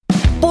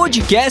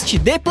Podcast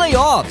The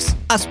Playoffs.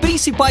 As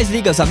principais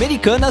ligas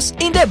americanas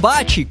em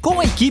debate com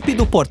a equipe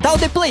do portal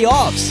The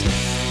Playoffs.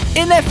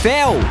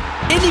 NFL,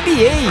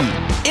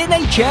 NBA,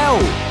 NHL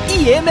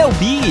e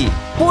MLB.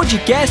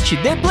 Podcast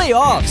The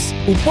Playoffs.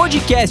 O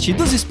podcast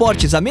dos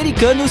esportes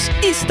americanos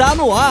está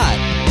no ar.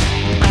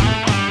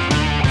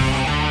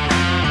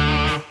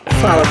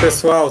 Fala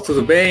pessoal,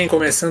 tudo bem?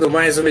 Começando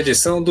mais uma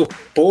edição do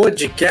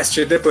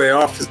Podcast The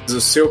Playoffs, o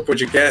seu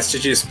podcast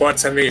de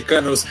esportes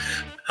americanos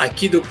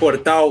aqui do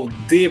portal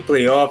The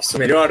Playoffs, o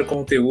melhor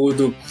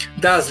conteúdo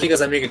das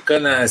ligas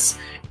americanas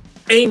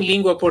em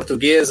língua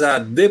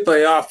portuguesa,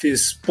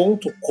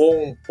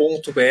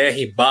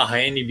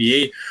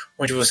 theplayoffs.com.br/NBA,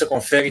 onde você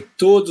confere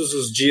todos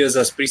os dias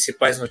as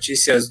principais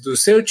notícias do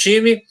seu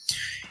time.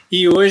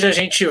 E hoje a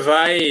gente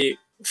vai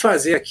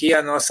fazer aqui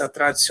a nossa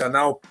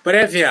tradicional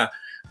prévia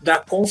da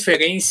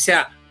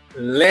Conferência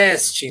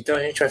Leste. Então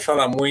a gente vai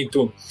falar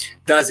muito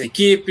das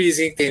equipes,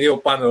 entender o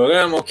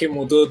panorama, o que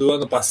mudou do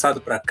ano passado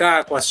para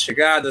cá, com as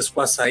chegadas,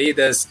 com as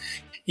saídas,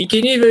 em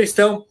que nível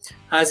estão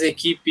as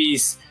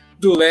equipes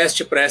do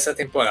Leste para essa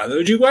temporada.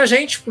 Eu digo a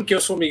gente porque eu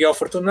sou o Miguel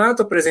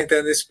Fortunato,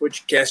 apresentando esse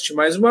podcast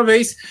mais uma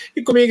vez,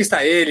 e comigo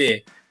está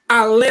ele,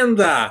 a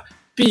lenda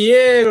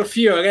Piero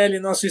Fiorelli,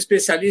 nosso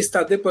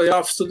especialista de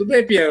playoffs. Tudo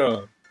bem,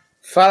 Piero?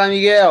 Fala,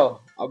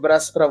 Miguel. Um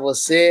abraço para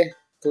você,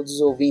 todos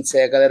os ouvintes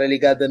aí, a galera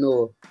ligada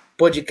no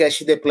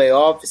podcast The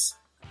Playoffs.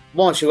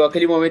 Bom, chegou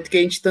aquele momento que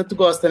a gente tanto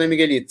gosta, né,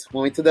 Miguelito?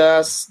 Momento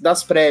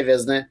das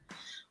prévias, né?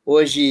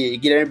 Hoje,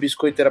 Guilherme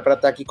Biscoito era para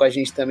estar aqui com a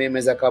gente também,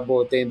 mas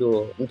acabou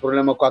tendo um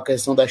problema com a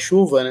questão da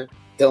chuva, né?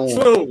 Então,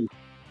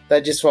 tá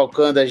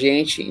desfalcando a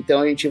gente.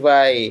 Então, a gente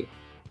vai,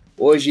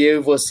 hoje,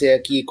 eu e você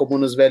aqui, como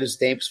nos velhos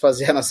tempos,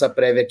 fazer a nossa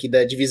prévia aqui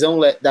da divisão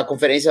da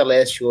Conferência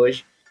Leste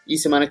hoje. E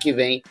semana que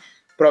vem,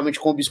 provavelmente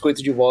com o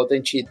Biscoito de volta, a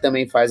gente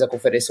também faz a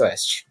Conferência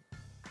Oeste.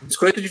 O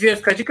Biscoito devia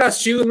ficar de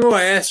castigo no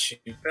Oeste,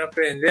 para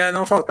aprender a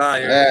não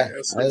faltar.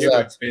 Eu só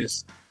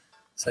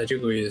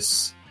digo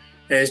isso.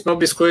 Mas o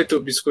Biscoito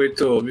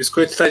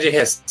tá de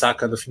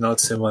ressaca do final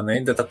de semana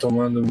ainda, tá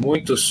tomando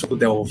muito suco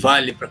Del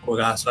Valle para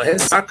curar a sua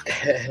ressaca.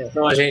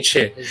 Então a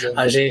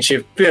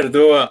gente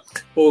perdoa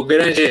o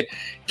grande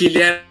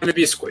Guilherme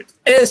Biscoito.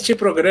 Este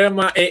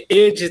programa é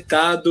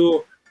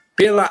editado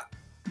pela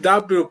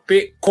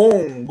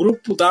WPcom,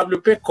 Grupo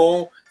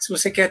WPcom. Se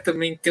você quer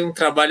também ter um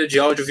trabalho de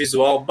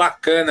audiovisual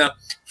bacana,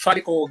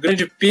 fale com o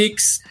grande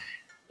Pix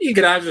e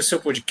grave o seu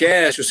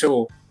podcast, o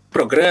seu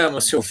programa,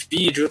 o seu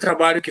vídeo, o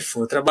trabalho que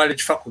for, trabalho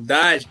de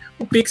faculdade.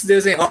 O Pix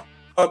desenrola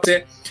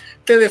você.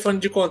 Telefone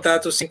de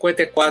contato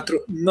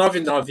 54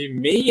 99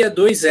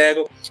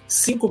 620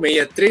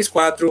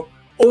 5634,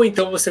 ou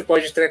então você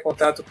pode entrar em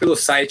contato pelo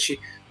site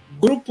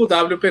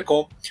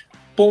grupowpcom.com.br.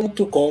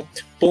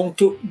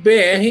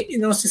 E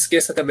não se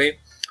esqueça também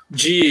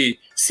de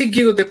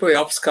seguir o The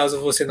Playoffs, caso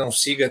você não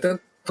siga,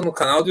 tanto no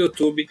canal do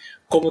YouTube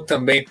como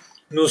também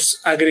nos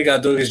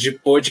agregadores de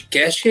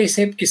podcast, que aí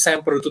sempre que sai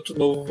um produto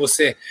novo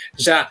você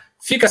já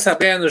fica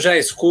sabendo, já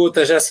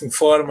escuta, já se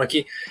informa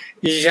aqui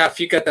e já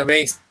fica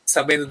também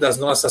sabendo das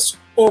nossas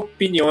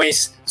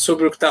opiniões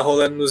sobre o que está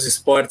rolando nos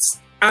esportes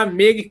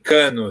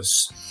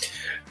americanos.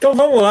 Então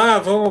vamos lá,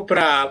 vamos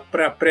para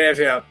a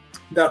prévia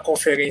da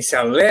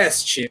Conferência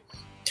Leste.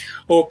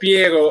 Ô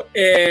Piero,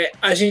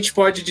 a gente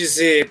pode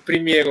dizer,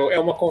 primeiro, é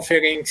uma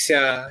conferência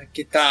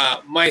que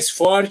está mais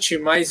forte,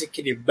 mais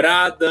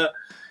equilibrada.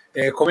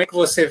 Como é que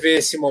você vê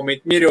esse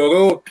momento?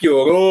 Melhorou,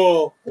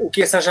 piorou? O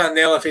que essa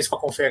janela fez para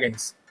a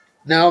conferência?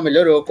 Não,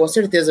 melhorou, com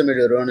certeza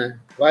melhorou, né?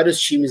 Vários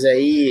times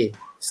aí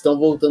estão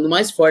voltando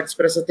mais fortes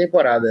para essa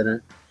temporada,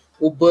 né?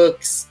 O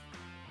Bucks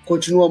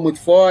continua muito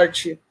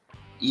forte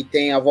e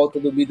tem a volta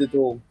do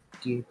Middleton,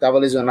 que estava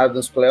lesionado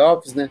nos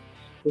playoffs, né?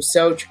 O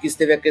Celtics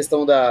teve a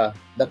questão da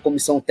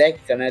comissão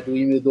técnica, né, do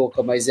Ime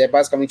Udoka, mas é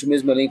basicamente o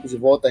mesmo elenco de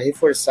volta,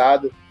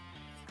 reforçado.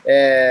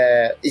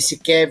 Esse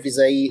Cavs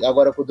aí,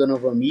 agora com o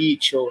Donovan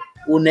Mitchell.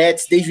 O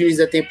Nets, desde o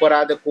início da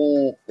temporada,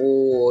 com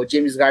o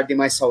James Harden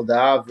mais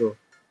saudável.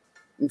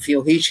 Enfim,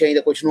 o Heat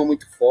ainda continua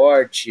muito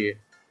forte.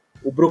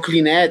 O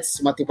Brooklyn Nets,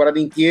 uma temporada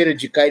inteira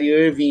de Kyrie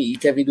Irving e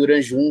Kevin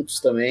Durant juntos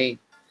também.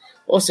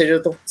 Ou seja, eu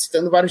estou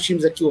citando vários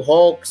times aqui, o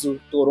Hawks, o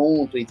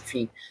Toronto,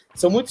 enfim.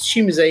 São muitos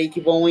times aí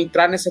que vão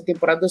entrar nessa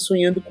temporada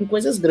sonhando com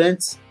coisas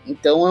grandes.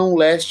 Então é um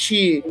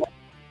leste,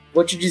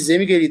 vou te dizer,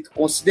 Miguelito,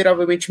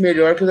 consideravelmente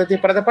melhor que o da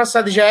temporada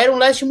passada. Já era um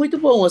leste muito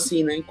bom,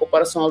 assim, né, em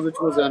comparação aos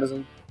últimos anos,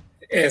 né?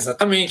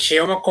 Exatamente.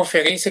 É uma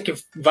conferência que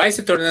vai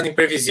se tornando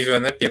imprevisível,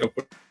 né, Pedro?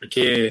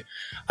 Porque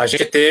a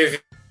gente teve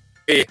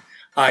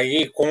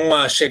aí, com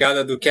a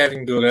chegada do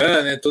Kevin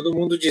Durant, né, todo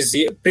mundo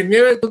dizia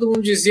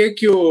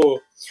que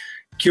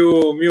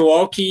o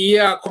Milwaukee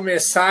ia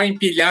começar a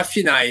empilhar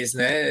finais,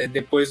 né?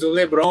 Depois do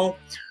LeBron,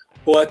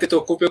 o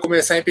Antetokounmpo ia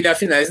começar a empilhar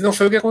finais. Não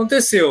foi o que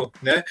aconteceu,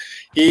 né?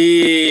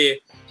 E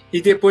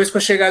depois, com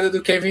a chegada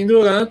do Kevin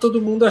Durant,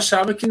 todo mundo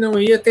achava que não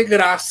ia ter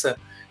graça,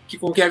 que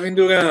com Kevin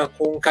Durant,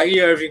 com Kyrie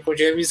Irving, com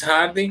James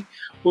Harden,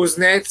 os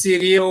Nets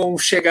iriam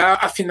chegar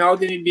à final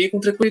da NBA com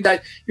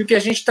tranquilidade. E o que a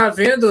gente está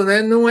vendo,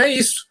 né, não é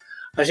isso.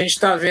 A gente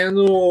está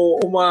vendo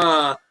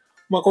uma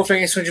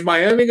conferência onde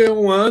Miami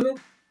ganhou um ano,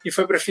 e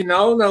foi para a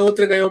final, na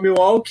outra ganhou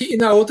Milwaukee e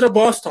na outra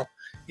Boston.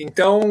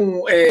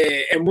 Então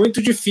é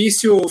muito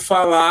difícil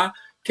falar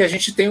que a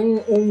gente tem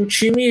um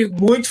time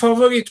muito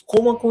favorito,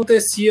 como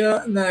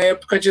acontecia na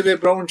época de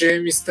LeBron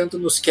James, tanto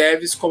nos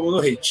Cavs como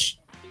no Heat.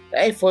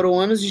 E foram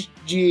anos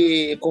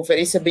de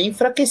conferência bem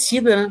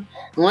enfraquecida, né?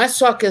 Não é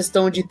só a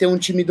questão de ter um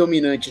time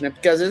dominante, né?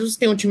 Porque às vezes você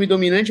tem um time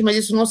dominante, mas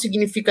isso não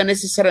significa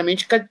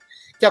necessariamente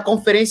que a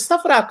conferência está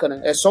fraca,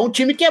 né? É só um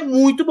time que é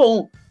muito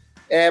bom.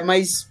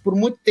 Mas por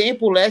muito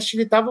tempo o leste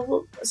ele estava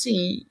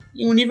assim,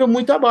 em um nível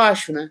muito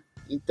abaixo, né?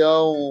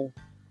 Então,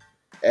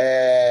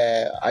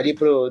 ali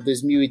para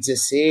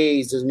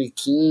 2016,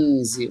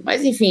 2015,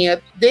 mas enfim,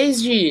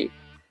 desde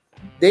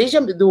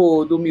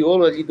do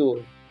miolo ali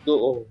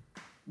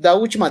da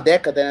última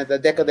década, né, da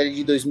década ali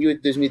de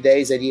 2008,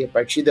 2010 ali, a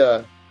partir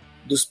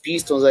dos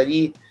Pistons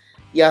ali,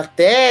 e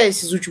até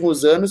esses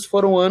últimos anos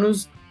foram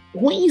anos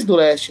ruins do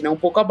leste, né, um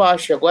pouco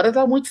abaixo, agora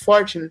tá muito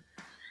forte, né.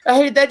 A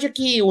realidade é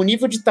que o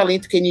nível de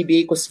talento que a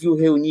NBA conseguiu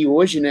reunir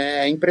hoje,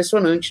 né, é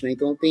impressionante, né,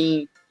 então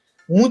tem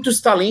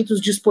muitos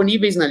talentos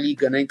disponíveis na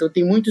liga, né, então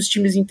tem muitos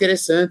times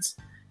interessantes,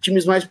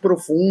 times mais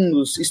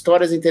profundos,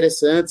 histórias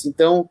interessantes,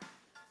 então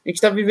a gente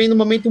está vivendo um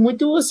momento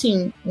muito,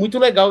 assim, muito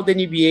legal da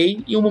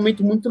NBA e um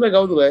momento muito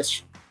legal do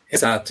leste.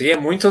 Exato, e é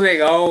muito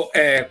legal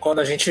quando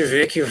a gente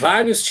vê que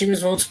vários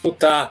times vão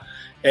disputar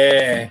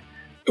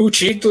o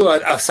título,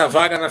 essa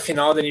vaga na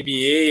final da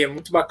NBA. É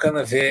muito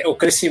bacana ver o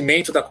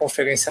crescimento da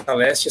Conferência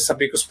Leste e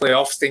saber que os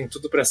playoffs têm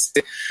tudo para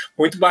ser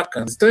muito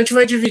bacanas. Então a gente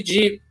vai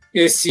dividir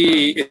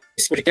esse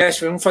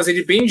podcast, vamos fazer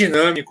ele bem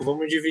dinâmico,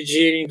 vamos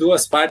dividir ele em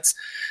duas partes.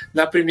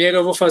 Na primeira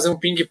eu vou fazer um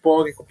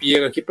ping-pong com o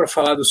Piero aqui para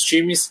falar dos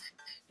times.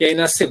 E aí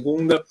na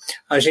segunda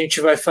a gente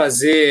vai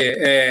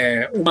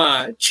fazer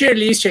uma tier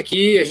list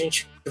aqui, a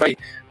gente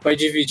vai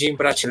dividir em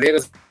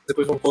prateleiras,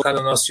 depois vamos colocar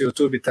no nosso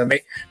YouTube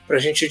também, para a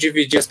gente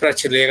dividir as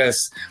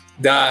prateleiras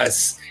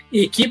das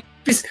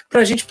equipes, para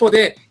a gente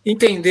poder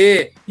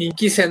entender em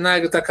que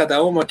cenário está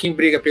cada uma, quem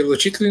briga pelo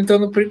título. Então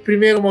no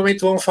primeiro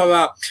momento vamos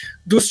falar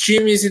dos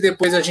times e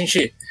depois a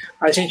gente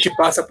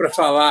passa para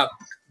falar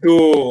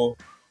do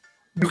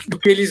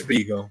que eles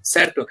brigam,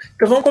 certo?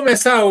 Então vamos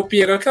começar,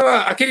 Piero,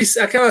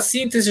 aquela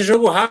síntese de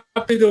jogo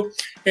rápido,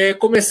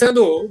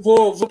 começando,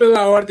 vou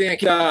pela ordem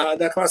aqui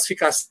da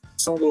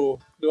classificação do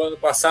ano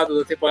passado,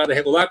 da temporada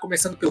regular,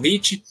 começando pelo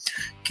Heat,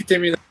 que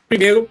terminou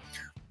primeiro.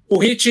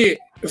 O Heat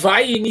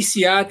vai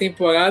iniciar a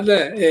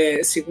temporada,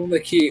 segundo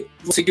aqui,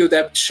 vou seguir o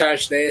depth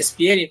chart da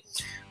ESPN,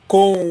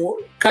 com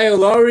Kyle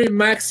Lowry,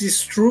 Max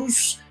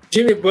Strus,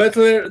 Jimmy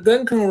Butler,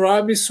 Duncan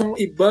Robinson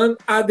e Bam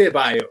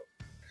Adebayo.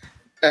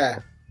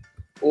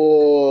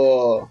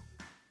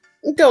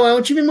 Então, é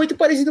um time muito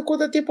parecido com a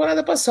da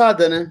temporada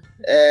passada, né?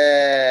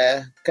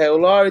 Kyle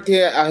Lowry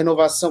tem a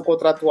renovação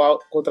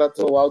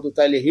contratual do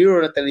Tyler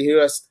Hero, né? Tyler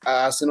Hero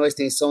assinou a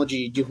extensão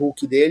de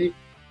rookie dele,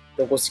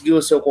 então conseguiu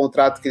o seu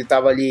contrato que ele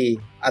estava ali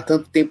há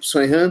tanto tempo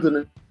sonhando,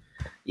 né?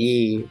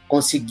 E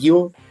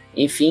conseguiu,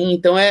 enfim.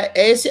 Então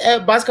esse é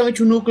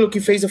basicamente o núcleo que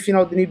fez a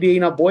final da NBA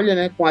na bolha,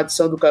 né? Com a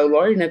adição do Kyle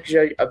Lowry, né? Que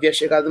já havia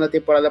chegado na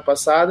temporada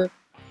passada.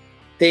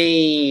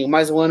 Tem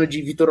mais um ano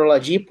de Vitor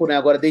Oladipo, né?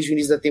 Agora desde o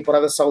início da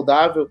temporada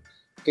saudável.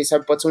 Quem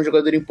sabe pode ser um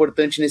jogador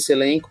importante nesse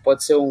elenco,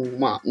 pode ser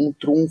um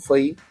trunfo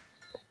aí.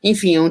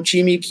 Enfim, é um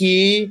time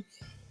que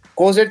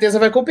com certeza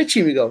vai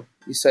competir, Miguel.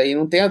 Isso aí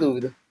não tenha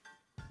dúvida.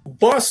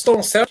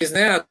 Boston Celtics,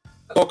 né?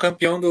 Atual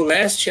campeão do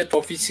leste,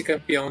 atual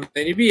vice-campeão da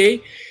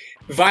NBA.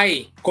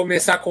 Vai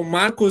começar com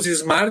Marcus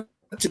Smart,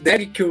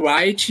 Derrick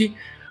White,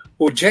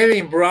 o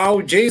Jaylen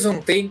Brown, Jason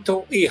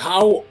Tatum e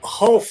Hal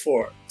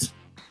Horford.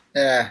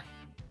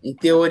 Em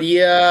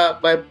teoria,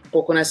 vai um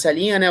pouco nessa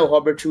linha, né? O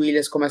Robert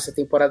Williams começa a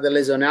temporada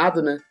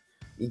lesionado, né?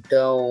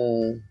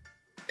 Então,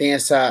 tem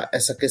essa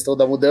questão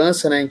da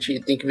mudança, né? A gente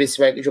tem que ver se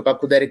vai jogar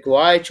com o Derrick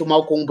White. O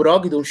Malcolm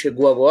Brogdon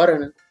chegou agora,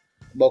 né?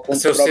 O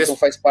Malcolm Brogdon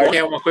faz parte...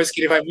 É uma coisa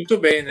que ele vai muito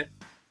bem, né?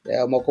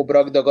 O Malcolm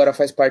Brogdon agora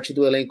faz parte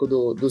do elenco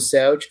do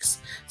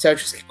Celtics.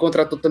 Celtics que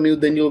contratou também o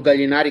Danilo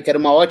Gallinari, que era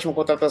uma ótima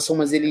contratação,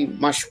 mas ele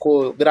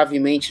machucou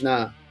gravemente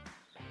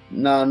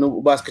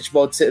no basquete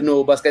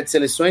de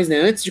seleções, né?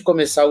 Antes de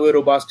começar o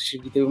Eurobasket,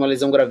 ele teve uma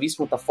lesão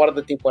gravíssima, tá fora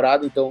da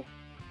temporada, então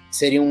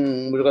seria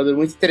um jogador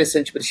muito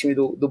interessante para esse time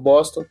do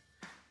Boston.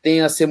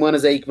 Tem as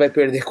semanas aí que vai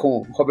perder com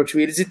o Robert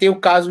Williams e tem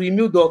o caso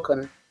Emil Doka,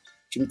 né?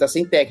 O time tá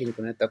sem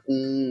técnico, né? Tá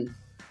com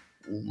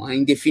uma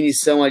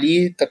indefinição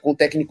ali, tá com um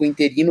técnico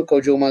interino, que é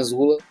o Joe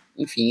Mazzulla.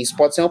 Enfim, isso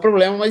pode ser um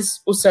problema, mas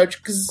o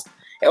Celtics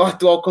é o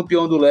atual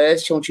campeão do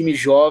leste, é um time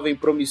jovem,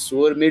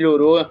 promissor,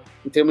 melhorou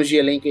em termos de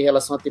elenco em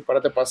relação à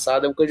temporada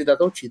passada, é um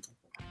candidato ao título.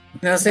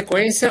 Na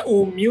sequência,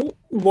 o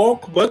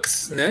Milwaukee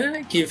Bucks,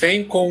 né, que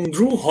vem com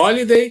Drew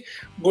Holiday,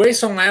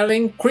 Grayson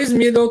Allen, Chris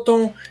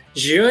Middleton,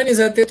 Giannis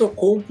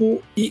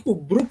Antetokounmpo e o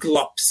Brook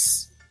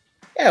Lopes.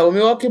 O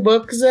Milwaukee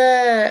Bucks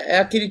é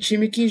aquele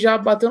time que já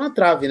bateu na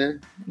trave, né?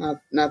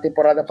 Na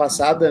temporada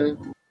passada, né?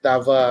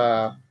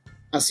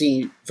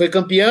 Assim, foi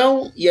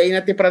campeão e aí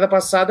na temporada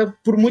passada,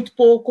 por muito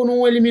pouco,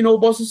 não eliminou o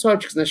Boston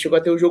Celtics, né? Chegou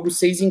a ter o jogo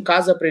 6 em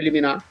casa para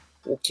eliminar,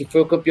 o que foi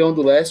o campeão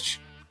do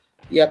leste,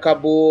 e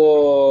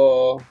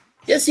acabou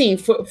E assim,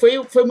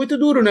 foi muito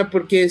duro, né?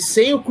 Porque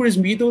sem o Chris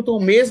Middleton,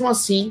 mesmo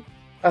assim,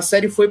 a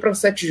série foi para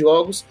 7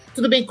 jogos.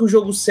 Tudo bem que o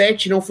jogo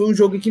 7 não foi um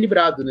jogo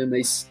equilibrado, né?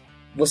 Mas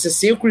você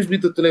sem o Chris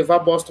Middleton levar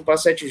Boston para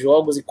 7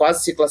 jogos e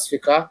quase se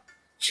classificar,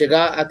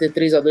 chegar a ter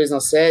 3-2 na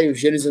série, o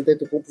Giannis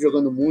Antetokounmpo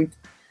jogando muito.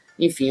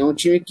 Enfim, é um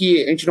time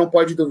que a gente não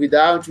pode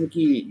duvidar, é um time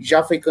que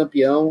já foi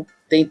campeão,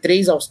 tem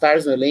 3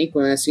 All-Stars no elenco,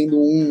 né?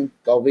 Sendo um,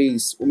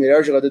 talvez, o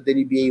melhor jogador da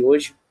NBA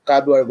hoje,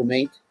 cabe o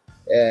argumento.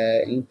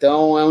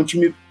 Então é um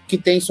time que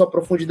tem sua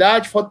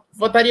profundidade,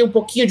 faltaria um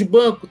pouquinho de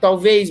banco,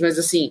 talvez, mas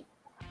assim,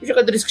 os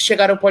jogadores que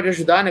chegaram podem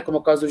ajudar, né? Como é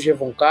o caso do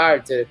Jevon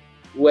Carter,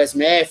 o Wes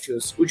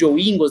Matthews, o Joe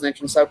Ingles, né? Que a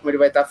gente não sabe como ele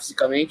vai estar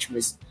fisicamente,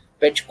 mas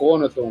Pat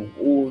Connaughton,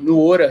 o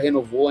Nuora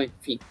renovou,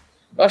 enfim.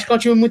 Eu acho que é um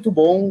time muito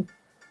bom.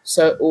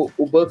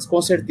 O Bucks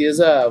com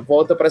certeza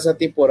volta para essa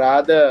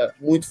temporada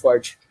muito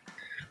forte.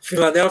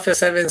 Philadelphia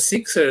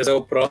 76ers é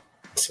o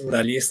próximo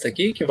da lista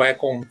aqui, que vai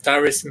com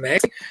Tyrese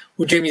Maxey,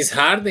 o James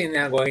Harden, né,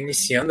 agora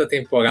iniciando a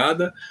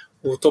temporada,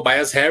 o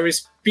Tobias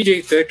Harris,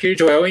 PJ Tucker e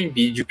Joel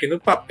Embiid, que no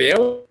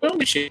papel é um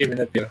time,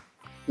 né, Pia?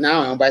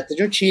 Não, é um baita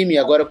de um time.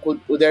 Agora com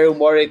o Daryl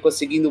Morey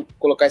conseguindo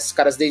colocar esses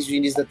caras desde o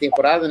início da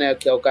temporada, né,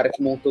 que é o cara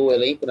que montou o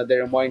elenco, né,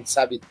 Daryl Morey, a gente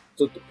sabe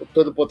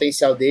todo o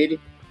potencial dele.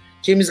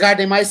 James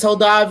Harden mais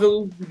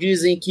saudável,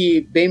 dizem que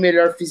bem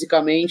melhor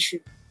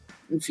fisicamente.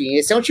 Enfim,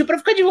 esse é um time pra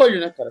ficar de olho,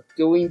 né, cara?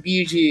 Porque o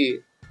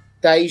Embiid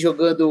tá aí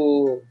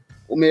jogando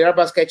o melhor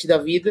basquete da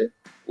vida.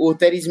 O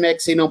Tyrese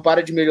Maxey não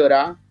para de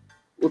melhorar.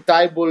 O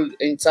Thybulle,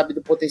 a gente sabe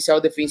do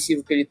potencial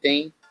defensivo que ele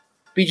tem.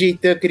 PJ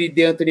Tucker e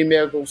DeAnthony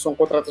Melton são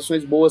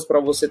contratações boas para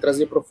você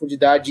trazer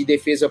profundidade e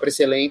defesa para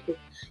esse elenco.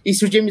 E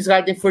se o James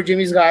Harden for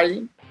James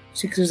Harden,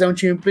 se quiser um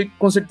time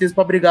com certeza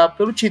para brigar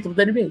pelo título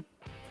da NBA.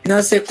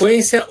 Na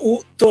sequência,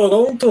 o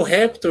Toronto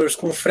Raptors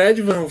com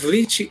Fred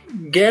VanVleet,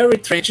 Gary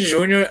Trent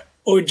Jr.,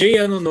 O.J.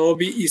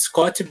 Anunoby,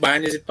 Scott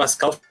Barnes e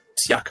Pascal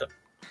Siakam.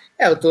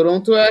 O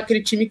Toronto é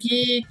aquele time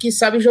que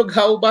sabe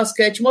jogar o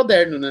basquete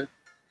moderno, né?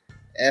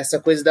 Essa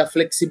coisa da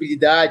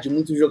flexibilidade,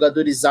 muitos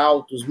jogadores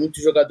altos,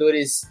 muitos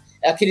jogadores...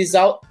 Aqueles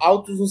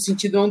altos no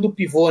sentido não do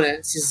pivô, né?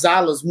 Esses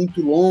alas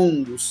muito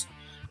longos,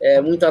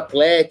 muito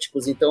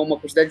atléticos, então uma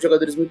quantidade de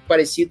jogadores muito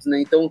parecidos,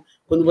 né? Então,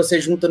 quando você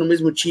junta no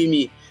mesmo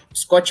time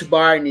Scott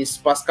Barnes,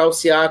 Pascal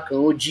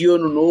Siakam, O.J.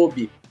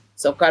 Anunoby,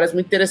 são caras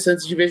muito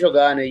interessantes de ver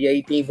jogar, né? E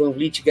aí tem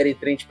VanVleet e Gary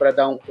Trent para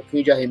dar um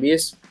pouquinho de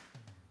arremesso.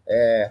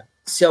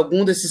 Se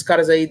algum desses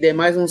caras aí der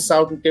mais um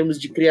salto em termos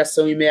de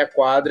criação e meia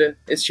quadra,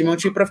 esse time é um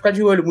time para ficar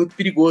de olho, muito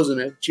perigoso,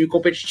 né? Time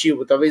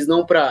competitivo, talvez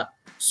não para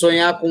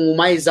sonhar com o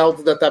mais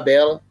alto da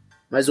tabela,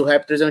 mas o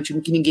Raptors é um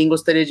time que ninguém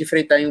gostaria de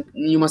enfrentar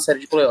em uma série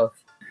de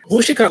playoffs.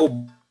 O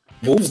Chicago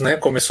Bulls, né,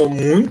 começou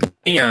muito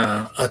bem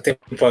a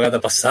temporada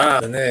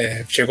passada,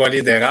 né? Chegou a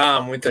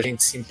liderar, muita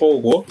gente se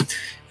empolgou.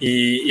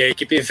 E a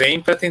equipe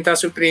vem para tentar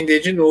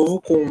surpreender de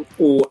novo com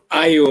o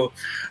Ayo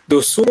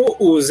Dosunmu,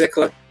 o Zach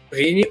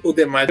LaVine, o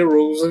DeMar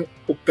DeRozan,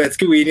 o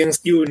Patrick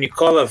Williams e o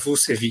Nikola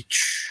Vucevic.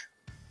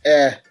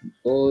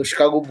 O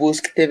Chicago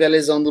Bulls que teve a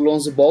lesão do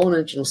Lonzo Ball, né? A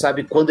gente não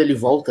sabe quando ele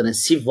volta, né?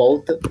 Se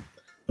volta.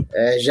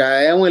 Já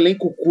é um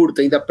elenco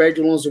curto, ainda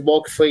perde o Lonzo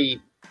Ball, que foi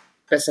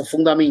peça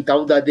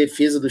fundamental da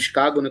defesa do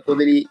Chicago, né?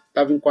 Quando ele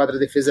estava em quadra, a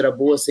defesa era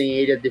boa, sem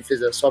ele a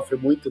defesa sofre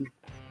muito, né?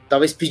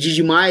 Talvez pedir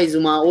demais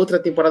uma outra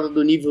temporada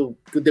do nível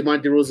que o DeMar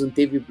DeRozan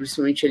teve,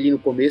 principalmente ali no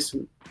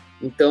começo.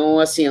 Então,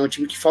 assim, é um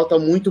time que falta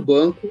muito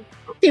banco.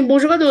 Tem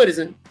bons jogadores,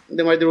 né? O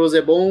DeMar DeRozan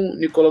é bom, o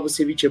Nikola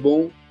Vucevic é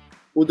bom,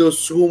 o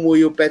Dosunmu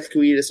e o Patrick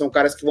Williams são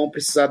caras que vão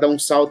precisar dar um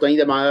salto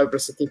ainda maior para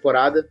essa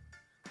temporada.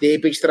 De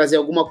repente trazer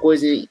alguma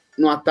coisa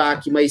no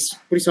ataque, mas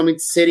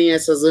principalmente serem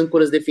essas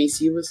âncoras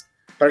defensivas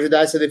para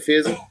ajudar essa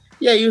defesa.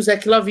 E aí o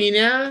Zach LaVine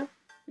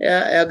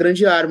é a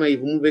grande arma aí.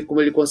 Vamos ver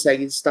como ele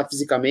consegue estar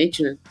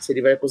fisicamente, né? Se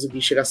ele vai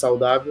conseguir chegar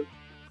saudável.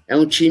 É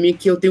um time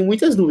que eu tenho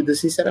muitas dúvidas,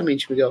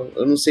 sinceramente, Miguel.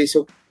 Eu não sei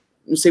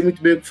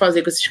muito bem o que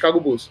fazer com esse Chicago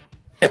Bulls.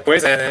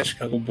 Pois é, né?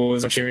 Chicago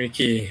Bulls é um time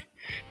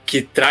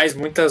que traz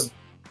muitas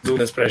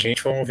dúvidas pra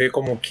gente. Vamos ver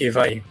como que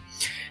vai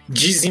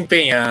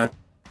desempenhar,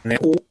 né?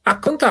 O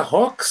Atlanta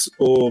Hawks,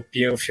 o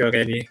Piero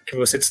Fiorelli, que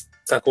você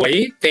destacou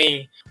aí,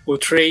 tem o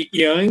Trae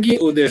Young,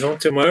 o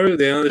DeJounte Murray, o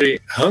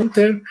DeAndre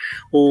Hunter,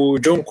 o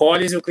John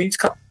Collins e o Clint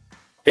Capela,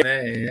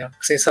 né? É a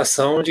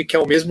sensação de que é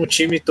o mesmo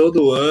time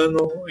todo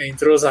ano,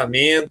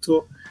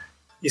 entrosamento.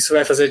 Isso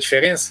vai fazer a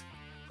diferença?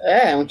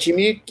 É um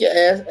time que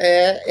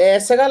é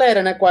essa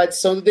galera, né? Com a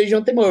adição do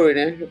DeJounte Murray,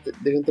 né?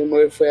 O DeJounte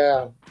Murray foi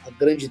a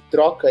grande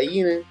troca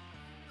aí, né?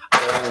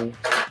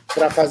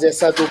 Para fazer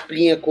essa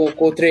duplinha com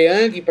o Trae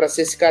Young, para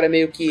ser esse cara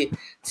meio que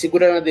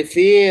segura na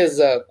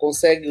defesa,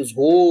 consegue os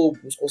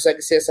roubos,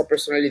 consegue ser essa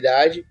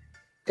personalidade.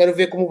 Quero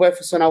ver como vai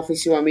funcionar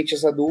ofensivamente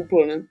essa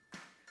dupla, né?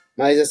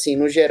 Mas, assim,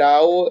 no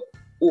geral,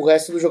 o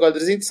resto dos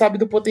jogadores a gente sabe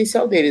do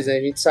potencial deles, né?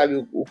 A gente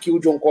sabe o que o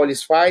John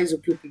Collins faz, o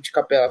que o Clint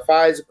Capela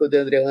faz, o que o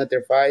DeAndre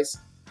Hunter faz,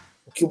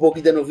 o que o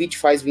Bogdanovic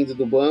faz vindo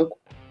do banco.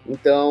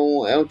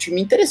 Então, é um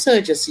time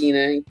interessante, assim,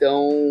 né?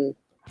 Então,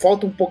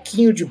 falta um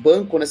pouquinho de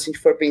banco, né? Se a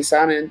gente for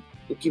pensar, né?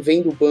 Do que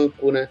vem do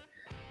banco, né?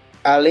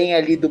 Além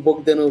ali do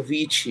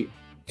Bogdanovic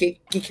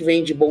que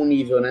vem de bom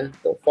nível, né?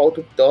 Então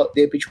falta,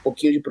 de repente, um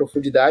pouquinho de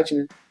profundidade,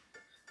 né?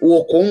 O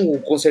Okongwu,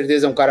 com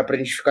certeza, é um cara pra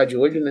gente ficar de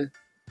olho, né?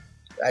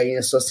 Aí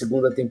na sua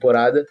segunda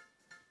temporada.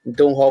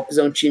 Então o Hawks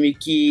é um time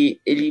que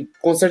ele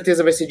com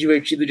certeza vai ser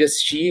divertido de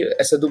assistir.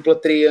 Essa dupla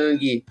Trae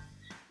Young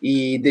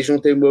e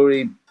DeJounte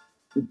Murray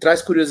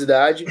traz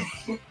curiosidade,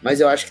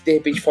 mas eu acho que de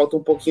repente falta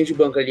um pouquinho de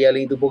banco ali,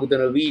 além do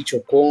Bogdanovic, o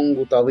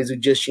Okongwu, talvez o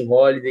Justin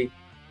Holiday,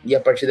 e a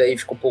partir daí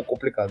fica um pouco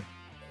complicado.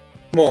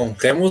 Bom,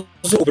 temos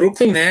o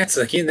Brooklyn Nets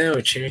aqui, né?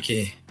 O time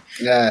que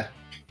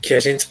a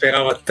gente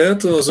esperava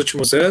tanto nos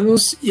últimos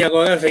anos, e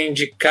agora vem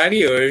de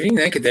Kyrie Irving,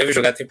 né? Que deve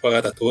jogar a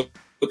temporada toda,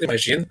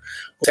 imagino.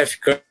 O Steph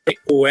Curry,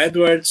 o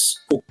Edwards,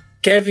 o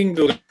Kevin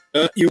Durant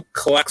e o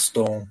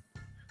Claxton.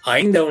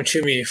 Ainda é um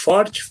time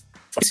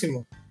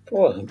fortíssimo.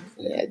 Porra,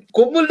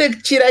 como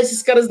tirar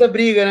esses caras da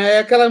briga, né? É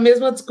aquela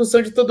mesma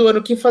discussão de todo ano.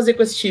 O que fazer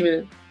com esse time, né?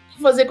 O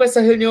que fazer com essa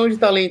reunião de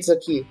talentos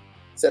aqui?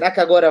 Será que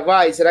agora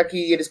vai? Será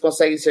que eles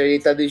conseguem se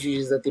ajeitar desde o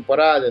início da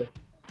temporada?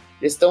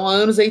 Eles estão há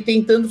anos aí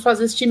tentando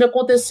fazer esse time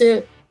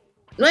acontecer.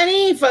 Não é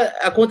nem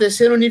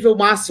acontecer no nível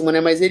máximo, né?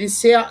 Mas ele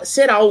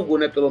ser algo,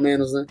 né? Pelo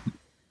menos, né?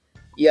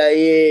 E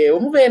aí,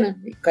 vamos ver, né?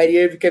 Kyrie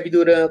Irving e Kevin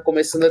Durant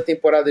começando a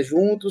temporada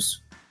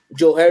juntos.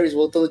 Joe Harris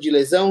voltando de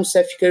lesão.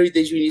 Seth Curry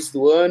desde o início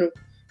do ano.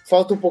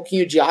 Falta um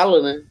pouquinho de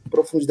ala, né?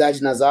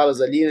 Profundidade nas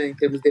alas ali, né? Em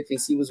termos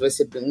defensivos vai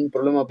ser um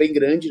problema bem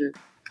grande, né?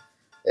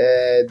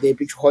 De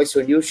repente o Royce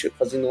O'Neal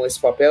fazendo esse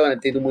papel, né?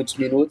 Tendo muitos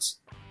minutos.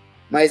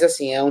 Mas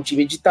assim, é um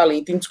time de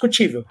talento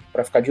indiscutível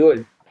para ficar de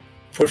olho.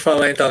 Por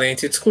falar em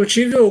talento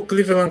indiscutível, o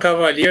Cleveland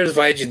Cavaliers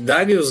vai de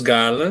Darius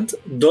Garland,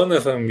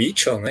 Donovan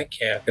Mitchell, né,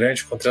 que é a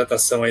grande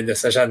contratação aí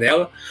dessa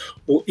janela,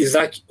 o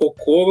Isaac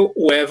Okoro,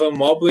 o Evan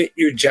Mobley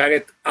e o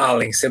Jarrett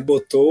Allen. Você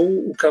botou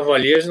o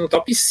Cavaliers no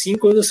top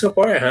 5 do seu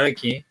Power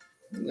Ranking, hein?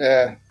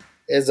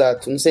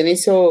 Exato. Não sei nem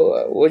se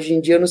hoje em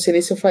dia eu não sei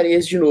nem se eu faria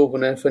isso de novo,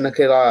 né? Foi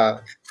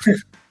naquela...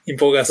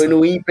 empolgação. Foi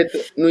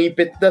no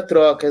ímpeto da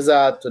troca,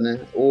 exato, né?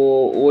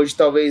 Hoje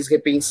talvez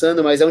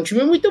repensando, mas é um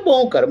time muito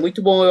bom, cara,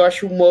 muito bom. Eu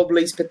acho o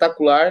Mobley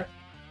espetacular.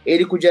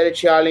 Ele com o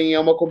Jarrett Allen é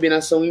uma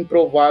combinação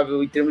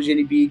improvável em termos de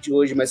NBA de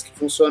hoje, mas que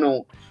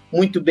funcionam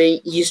muito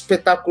bem e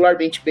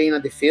espetacularmente bem na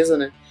defesa,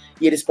 né?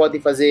 E eles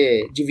podem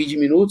dividir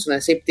minutos,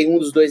 né? Sempre tem um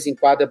dos dois em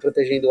quadra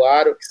protegendo o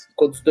aro.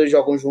 Quando os dois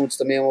jogam juntos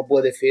também é uma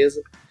boa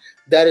defesa.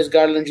 Darius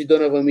Garland e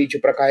Donovan Mitchell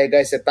para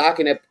carregar esse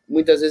ataque, né?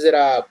 Muitas vezes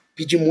era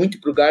pedir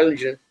muito pro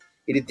Garland, né?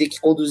 Ele tem que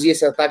conduzir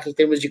esse ataque em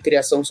termos de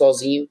criação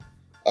sozinho.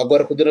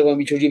 Agora com o Donovan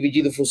Mitchell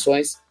dividindo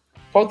funções.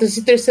 Falta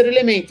esse terceiro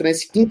elemento, né?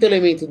 Esse quinto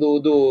elemento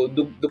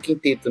do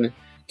quinteto, né?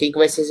 Quem que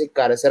vai ser esse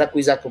cara? Será que o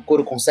Isaac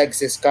Okoro consegue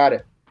ser esse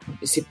cara?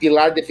 Esse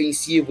pilar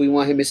defensivo e um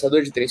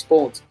arremessador de 3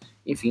 pontos?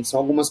 Enfim, são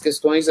algumas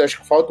questões.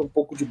 Acho que falta um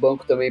pouco de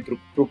banco também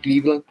pro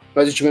Cleveland,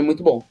 mas o time é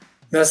muito bom.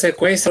 Na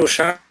sequência, o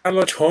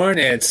Charlotte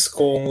Hornets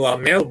com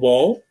LaMelo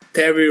Ball,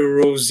 Terry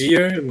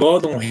Rozier,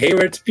 Gordon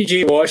Hayward,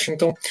 PJ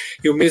Washington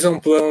e o Mason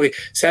Plumlee.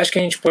 Você acha que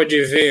a gente pode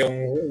ver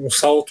um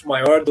salto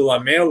maior do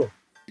LaMelo?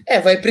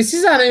 Vai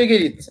precisar, né,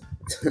 Miguelito?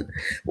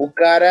 O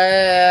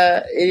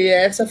cara ele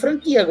é essa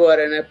franquia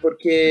agora, né?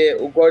 Porque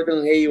o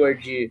Gordon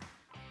Hayward,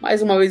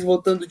 mais uma vez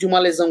voltando de uma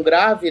lesão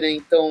grave, né?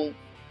 Então,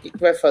 o que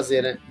vai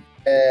fazer, né?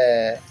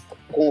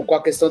 Com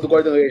a questão do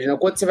Gordon Hayward, né?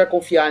 Quanto você vai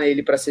confiar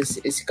nele para ser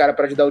esse cara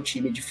para ajudar o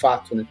time, de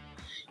fato, né?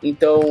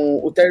 Então,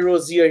 o Terry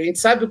Rozier, a gente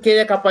sabe o que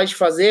ele é capaz de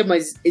fazer,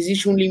 mas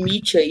existe um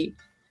limite aí.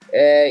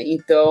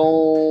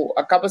 Então,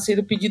 acaba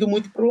sendo pedido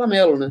muito pro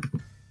LaMelo, né?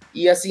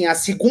 E, assim, a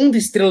segunda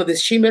estrela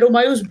desse time era o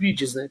Miles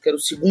Bridges, né? Que era o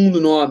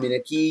segundo nome, né?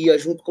 Que ia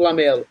junto com o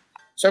LaMelo.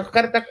 Só que o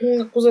cara tá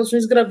com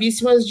acusações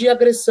gravíssimas de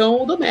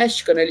agressão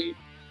doméstica, né? Ele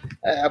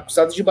é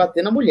acusado de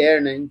bater na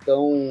mulher, né?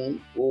 Então,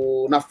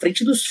 na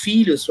frente dos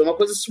filhos, foi uma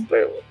coisa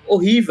super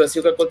horrível, assim,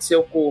 o que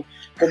aconteceu com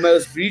o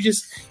Miles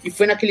Bridges, e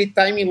foi naquele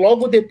timing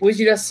logo depois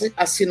de ele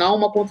assinar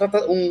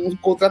um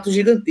contrato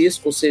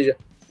gigantesco, ou seja,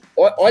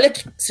 olha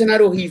que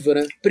cenário horrível,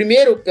 né?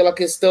 Primeiro, pela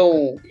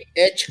questão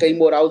ética e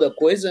moral da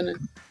coisa, né?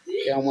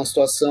 É uma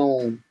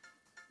situação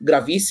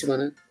gravíssima,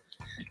 né?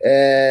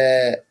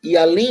 E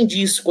além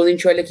disso, quando a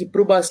gente olha aqui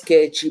pro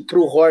basquete,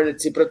 pro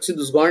Hornets e pra torcida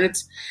dos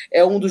Hornets,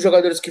 é um dos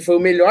jogadores que foi o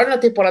melhor na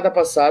temporada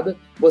passada.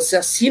 Você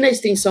assina a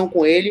extensão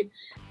com ele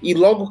e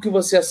logo que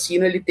você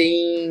assina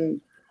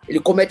ele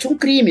comete um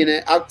crime,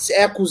 né?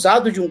 É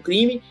acusado de um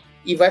crime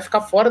e vai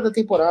ficar fora da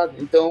temporada.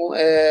 Então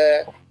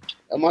é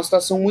uma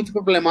situação muito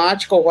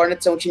problemática. O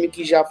Hornets é um time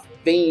que já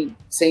vem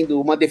sendo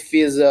uma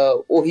defesa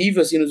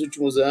horrível assim nos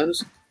últimos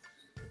anos.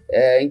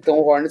 Então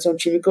o Hornets é um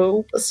time que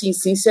eu, assim,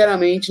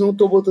 sinceramente, não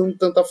tô botando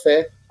tanta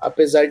fé,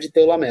 apesar de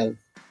ter o LaMelo.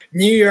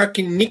 New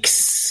York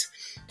Knicks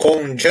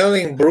com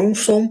Jalen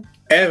Brunson,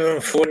 Evan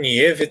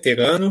Fournier,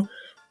 veterano,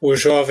 o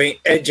jovem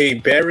A.J.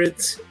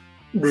 Barrett,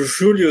 o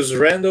Julius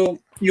Randle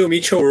e o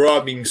Mitchell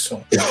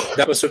Robinson.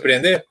 Dá pra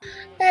surpreender?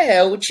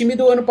 O time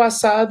do ano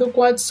passado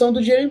com a adição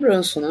do Jalen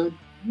Brunson, né?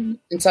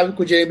 A gente sabe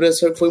que o Jalen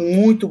Brunson foi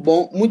muito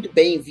bom, muito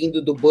bem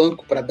vindo do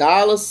banco para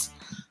Dallas.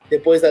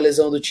 Depois da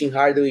lesão do Tim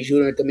Hardaway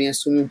Jr. também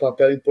assumiu um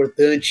papel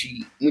importante,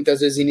 muitas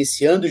vezes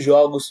iniciando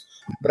jogos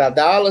para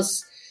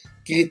Dallas.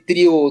 Aquele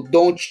trio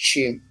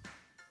Doncic,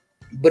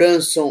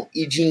 Brunson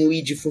e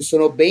Dinwiddie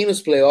funcionou bem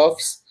nos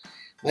playoffs,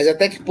 mas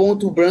até que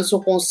ponto o Brunson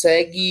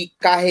consegue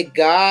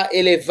carregar,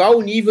 elevar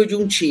o nível de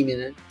um time,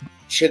 né?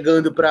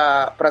 Chegando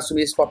para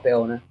assumir esse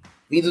papel, né?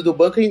 Vindo do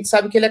banco, a gente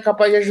sabe que ele é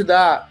capaz de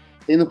ajudar.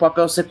 Tendo um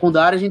papel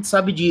secundário, a gente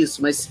sabe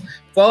disso. Mas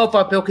qual é o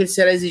papel que ele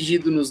será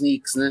exigido nos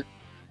Knicks, né?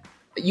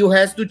 E o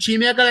resto do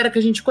time é a galera que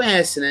a gente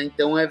conhece, né?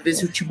 Então é ver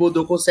se o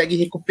Thibodeau consegue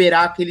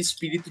recuperar aquele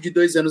espírito de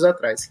 2 anos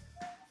atrás.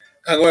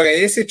 Agora,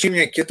 esse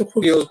time aqui, eu tô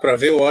curioso para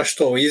ver o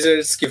Washington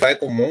Wizards, que vai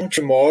com o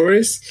Monte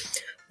Morris,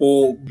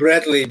 o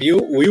Bradley Beal,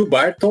 o Will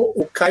Barton,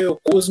 o Kyle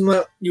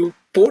Kuzma e o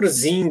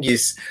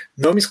Porzingis.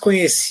 Nomes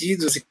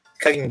conhecidos e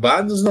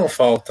carimbados não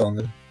faltam,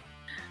 né?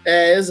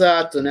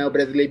 Exato, né? O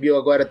Bradley Beal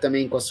agora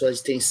também com a sua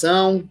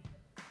extensão.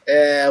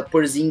 O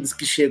Porzingis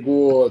que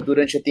chegou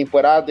durante a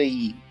temporada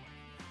e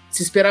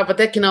se esperava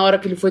até que na hora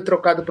que ele foi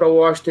trocado para o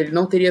Washington ele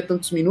não teria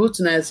tantos minutos,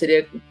 né?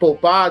 Seria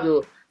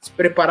poupado,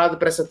 preparado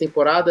para essa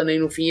temporada, né? E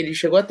no fim ele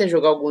chegou até a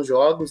jogar alguns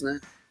jogos, né?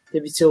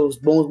 Teve seus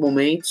bons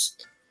momentos.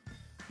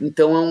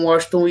 Então é um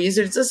Washington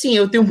Wizards, assim,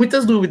 eu tenho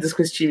muitas dúvidas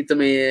com esse time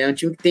também. É um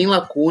time que tem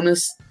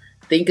lacunas,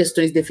 tem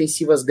questões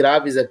defensivas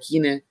graves aqui,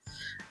 né?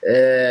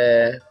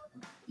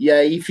 E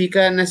aí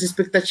fica nessa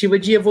expectativa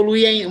de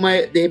evoluir,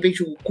 de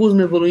repente o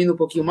Kuzma evoluindo um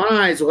pouquinho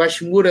mais, o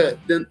Hashimura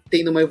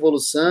tendo uma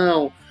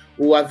evolução,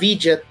 o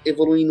Avdija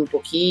evoluindo um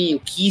pouquinho, o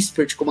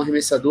Kispert como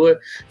arremessador.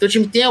 Então o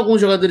time tem alguns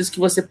jogadores que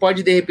você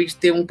pode de repente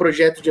ter um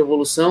projeto de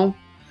evolução.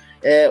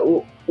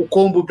 O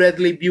combo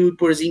Bradley Beal e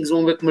Porzingis,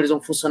 vamos ver como eles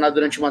vão funcionar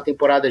durante uma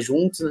temporada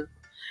juntos, né?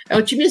 É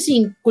um time,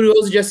 assim,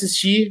 curioso de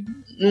assistir,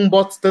 não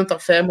boto tanta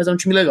fé, mas é um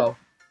time legal.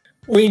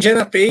 O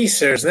Indiana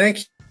Pacers, né,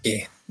 que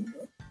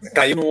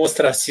caiu no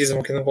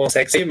ostracismo que não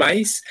consegue sair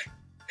mais,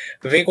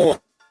 vem com o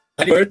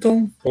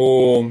Haliburton,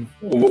 o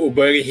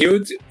Buddy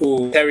Hield,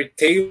 o Terry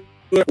Taylor,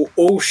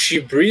 o Oshie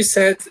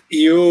Brissett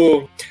e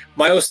o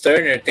Miles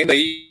Turner, tendo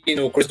aí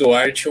no Cruz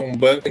Duarte um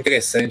banco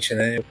interessante,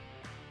 né?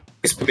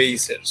 Os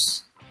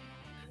Pacers.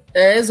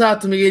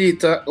 Exato,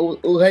 Miguelito.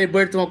 O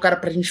Haliburton é um cara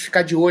pra gente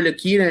ficar de olho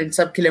aqui, né? A gente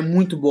sabe que ele é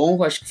muito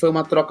bom. Acho que foi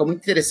uma troca muito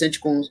interessante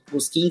com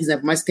os Kings, né?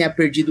 Por mais que tenha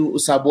perdido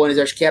os Sabonis,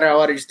 acho que era a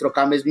hora de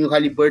trocar mesmo. E o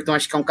Haliburton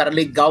acho que é um cara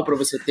legal pra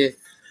você ter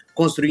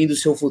construindo o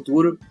seu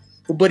futuro.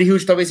 O Buddy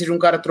Hield talvez seja um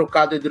cara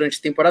trocado durante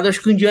a temporada.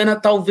 Acho que o Indiana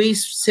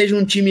talvez seja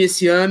um time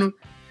esse ano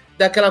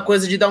daquela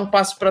coisa de dar um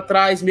passo pra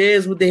trás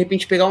mesmo, de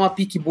repente pegar uma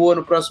pique boa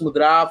no próximo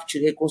draft,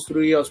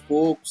 reconstruir aos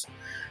poucos.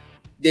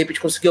 De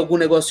repente conseguir algum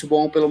negócio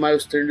bom pelo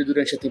Miles Turner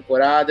durante a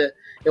temporada.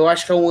 Eu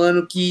acho que é um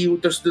ano que o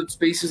torcedor dos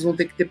Pacers vão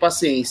ter que ter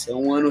paciência. É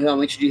um ano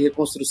realmente de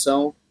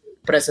reconstrução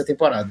para essa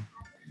temporada.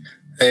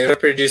 Eu já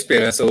perdi a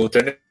esperança. O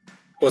Turner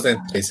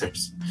aposenta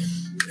Pacers.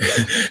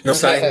 Não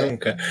sai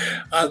nunca.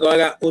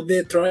 Agora, o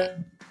Detroit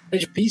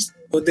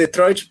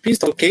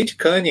Pistons, o Cade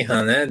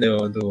Cunningham, né,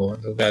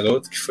 do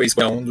garoto que foi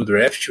escolha 1 do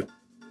draft.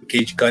 O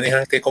Cade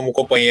Cunningham tem como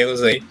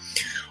companheiros aí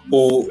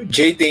o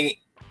Jaden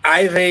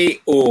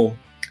Ivey, o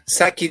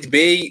Sakid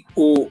Bey,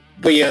 o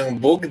Bojan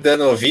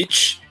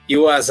Bogdanovic e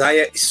o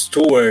Isaiah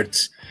Stewart.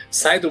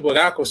 Sai do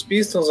buraco os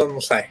Pistons ou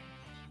não sai?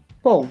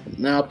 Bom,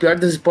 na pior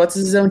das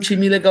hipóteses é um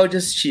time legal de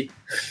assistir.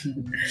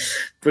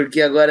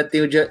 Porque agora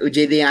tem o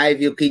Jaden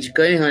Ivey e o Cade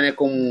Cunningham, né,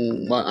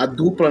 como a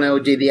dupla, né, o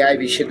Jaden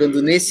Ivey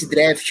chegando nesse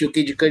draft e o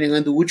Cade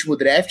Cunningham do último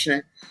draft,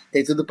 né.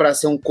 Tem tudo para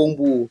ser um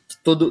combo que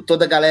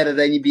toda a galera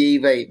da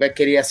NBA vai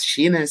querer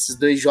assistir, né, esses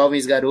dois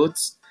jovens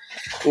garotos.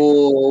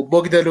 O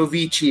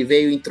Bogdanovic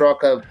veio em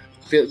troca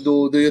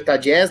do Utah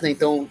Jazz, né?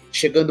 Então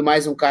chegando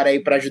mais um cara aí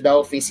para ajudar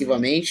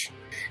ofensivamente.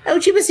 É um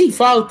time assim,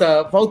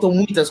 faltam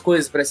muitas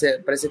coisas para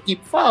essa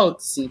equipe,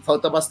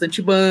 falta bastante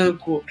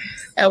banco,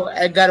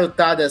 é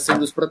garotada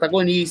sendo os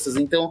protagonistas,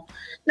 então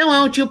não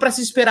é um time para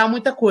se esperar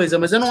muita coisa,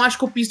 mas eu não acho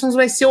que o Pistons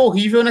vai ser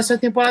horrível nessa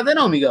temporada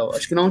não, Miguel.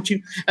 Acho que não é um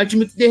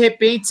time que de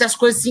repente, se as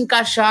coisas se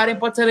encaixarem,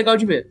 pode ser legal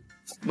de ver.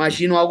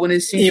 Imagino algo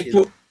nesse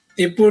sentido.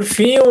 E por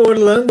fim, o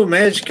Orlando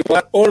Magic,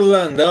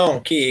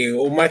 Orlandão, que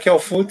o Markel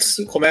Fultz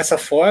começa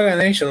fora,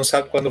 né? A gente não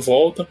sabe quando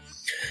volta.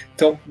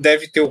 Então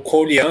deve ter o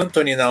Cole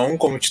Anthony na 1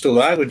 como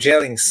titular, o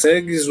Jalen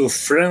Suggs, o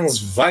Franz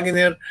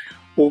Wagner,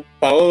 o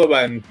Paolo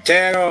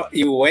Banchero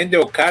e o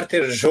Wendell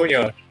Carter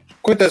Jr.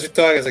 Quantas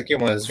vitórias aqui?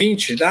 Umas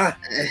 20? Dá?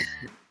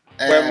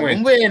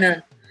 Vamos ver,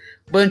 né?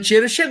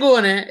 Banchero chegou,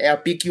 né? É a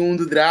pick 1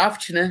 do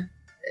draft, né?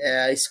 É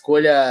a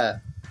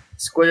escolha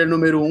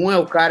número 1, é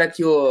o cara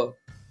que o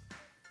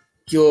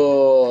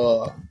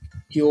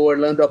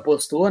Orlando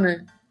apostou,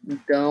 né?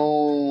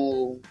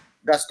 Então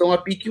gastou uma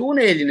pick 1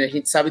 nele, né? A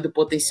gente sabe do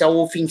potencial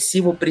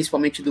ofensivo,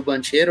 principalmente do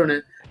Banchero,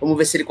 né? Vamos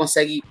ver se ele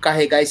consegue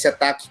carregar esse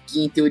ataque,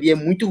 que em teoria é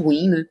muito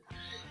ruim, né?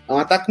 É um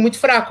ataque muito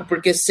fraco,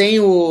 porque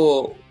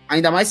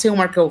ainda mais sem o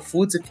Markel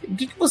Fultz, o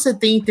que você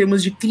tem em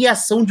termos de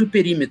criação de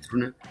perímetro,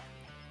 né?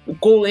 O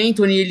Cole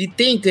Anthony,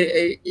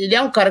 ele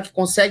é um cara que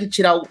consegue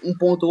tirar um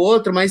ponto ou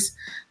outro, mas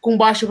com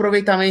baixo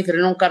aproveitamento.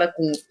 Ele não é um cara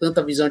com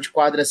tanta visão de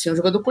quadra assim, é um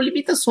jogador com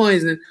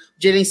limitações, né? O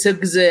Jalen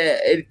Suggs,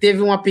 ele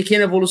teve uma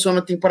pequena evolução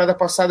na temporada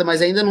passada,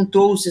 mas ainda não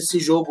trouxe esse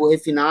jogo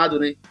refinado,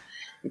 né?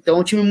 Então é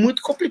um time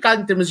muito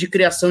complicado em termos de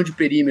criação de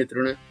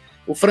perímetro, né?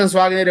 O Franz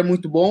Wagner é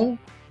muito bom,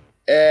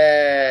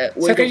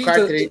 O Wendell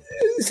Carter...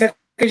 Você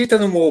acredita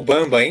no Mo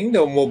Bamba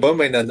ainda? O Mo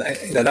Bamba ainda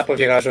dá pra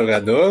virar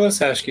jogador ou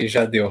você acha que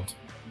já deu?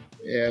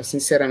 Eu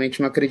sinceramente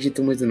não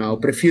acredito muito, não. Eu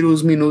prefiro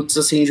os minutos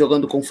assim,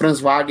 jogando com Franz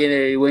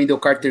Wagner e Wendell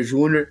Carter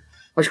Jr.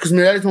 Acho que os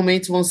melhores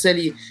momentos vão ser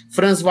ali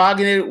Franz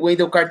Wagner,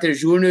 Wendell Carter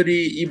Jr.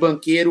 e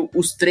Banqueiro,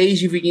 os três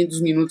dividindo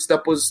os minutos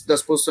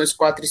das posições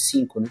 4 e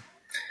 5, né?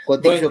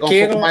 Quando tem que jogar um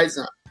pouco mais...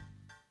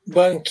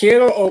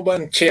 Banqueiro ou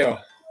Banchero?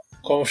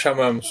 Como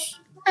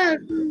chamamos?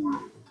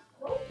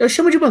 Eu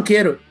chamo de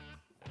Banqueiro.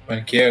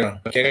 Banqueiro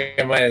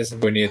é mais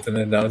bonito,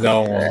 né? Dá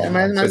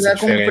mas é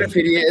como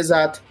preferir,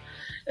 exato.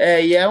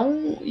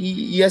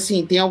 E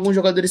assim, tem alguns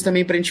jogadores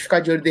também pra gente ficar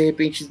de olho, de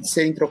repente, de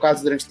serem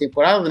trocados durante a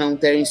temporada, né? Um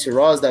Terence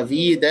Ross da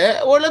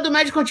vida. O Orlando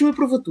Magic é um time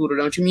pro futuro,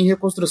 né? Um time em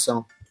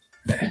reconstrução.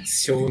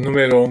 Se o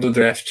número 1 do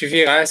draft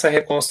virar, essa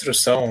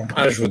reconstrução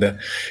ajuda.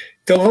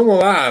 Então vamos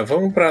lá,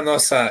 vamos para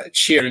nossa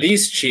tier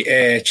list.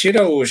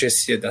 Tira o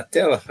GC da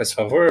tela, faz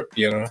favor,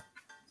 Piero.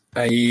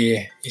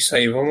 Aí, isso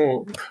aí,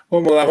 vamos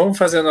lá, vamos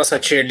fazer a nossa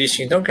tier list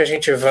então, que a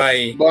gente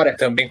vai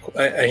também,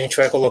 a gente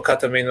vai colocar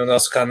também no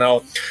nosso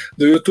canal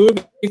do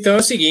YouTube. Então é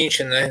o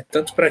seguinte, né,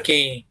 tanto para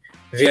quem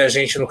vê a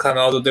gente no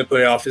canal do The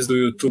Playoffs do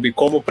YouTube,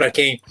 como para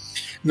quem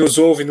nos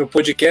ouve no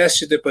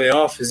podcast The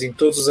Playoffs, em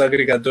todos os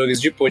agregadores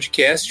de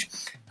podcast,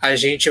 a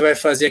gente vai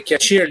fazer aqui a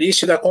tier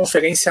list da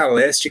Conferência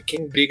Leste,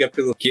 quem briga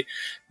pelo quê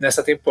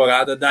nessa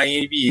temporada da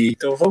NBA.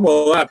 Então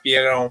vamos lá,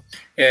 Pierrão,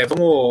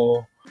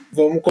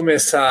 vamos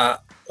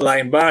começar lá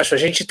embaixo. A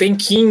gente tem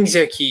 15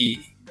 aqui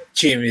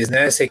times,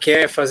 né? Você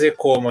quer fazer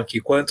como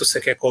aqui? Quantos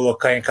você quer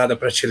colocar em cada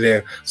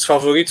prateleira? Os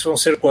favoritos vão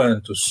ser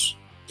quantos?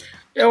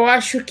 Eu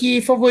acho que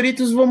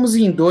favoritos, vamos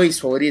em 2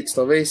 favoritos,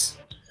 talvez.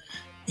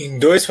 Em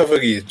 2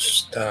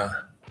 favoritos,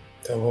 tá.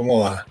 Então vamos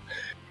lá.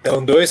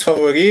 Então 2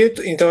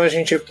 favoritos, então a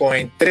gente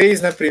põe 3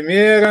 na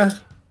primeira.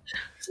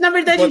 Na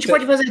verdade, a gente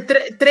pode fazer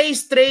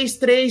 3, 3,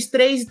 3,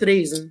 3 e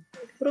 3, né?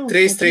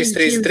 3, 3,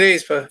 3 e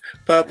 3 para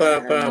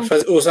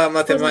usar a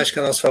matemática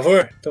a nosso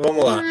favor? Então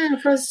vamos lá.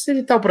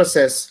 Facilitar o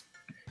processo.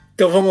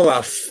 Então vamos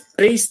lá.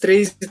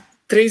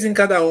 3 em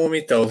cada uma,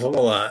 então.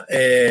 Vamos lá.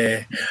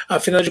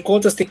 Afinal de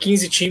contas, ter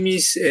 15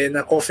 times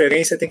na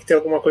conferência tem que ter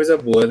alguma coisa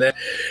boa, né?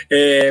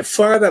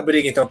 Fora da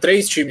briga, então.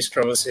 3 times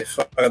para você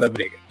fora da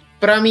briga.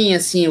 Para mim,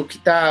 assim, o que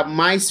tá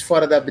mais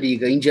fora da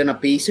briga, Indiana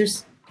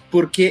Pacers.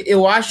 Porque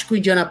eu acho que o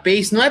Indiana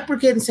Pacers não é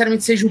porque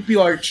necessariamente seja o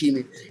pior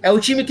time. É o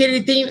time que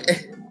ele tem...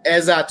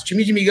 Exato,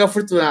 time de Miguel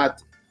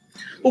Fortunato.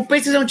 O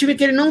Pacers é um time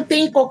que ele não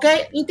tem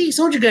qualquer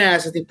intenção de ganhar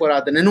essa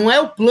temporada, né? Não é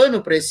o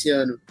plano para esse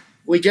ano.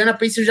 O Indiana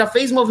Pacers já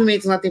fez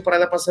movimentos na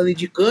temporada passada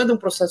indicando um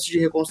processo de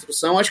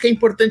reconstrução. Acho que é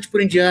importante para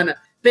o Indiana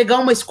pegar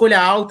uma escolha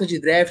alta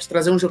de draft,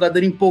 trazer um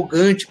jogador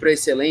empolgante para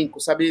esse elenco,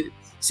 sabe?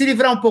 Se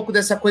livrar um pouco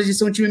dessa coisa de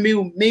ser um time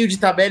meio de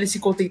tabela e se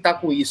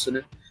contentar com isso,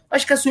 né?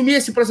 Acho que assumir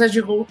esse processo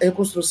de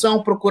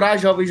reconstrução, procurar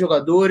jovens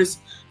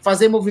jogadores,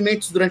 fazer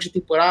movimentos durante a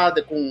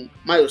temporada com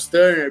Miles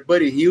Turner,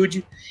 Buddy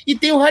Hield, e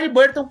tem o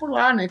Haliburton por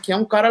lá, né, que é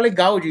um cara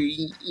legal,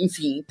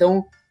 enfim,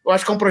 então eu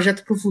acho que é um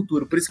projeto para o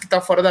futuro, por isso que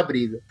tá fora da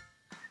briga.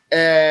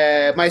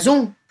 Mais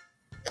um?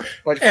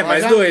 Pode falar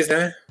mais já? 2,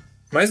 né?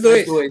 Mais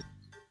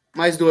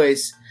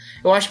dois.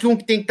 Eu acho que um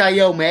que tem que estar aí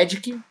é o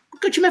Magic,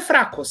 porque o time é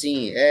fraco,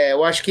 assim,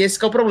 eu acho que esse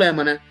que é o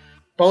problema, né?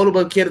 Paulo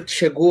Banqueiro que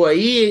chegou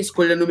aí,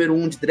 escolha número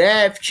 1 de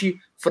draft,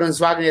 Franz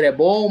Wagner é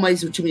bom,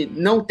 mas o time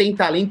não tem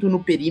talento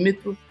no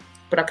perímetro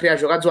para criar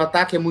jogadas, o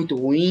ataque é muito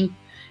ruim.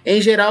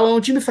 Em geral, é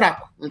um time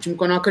fraco, é um time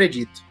que eu não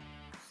acredito.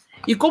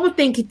 E como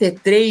tem que ter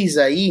 3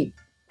 aí,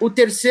 o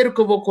terceiro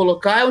que eu vou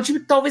colocar é um time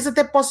que talvez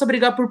até possa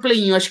brigar por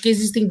play-in. Eu acho que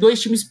existem 2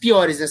 times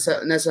piores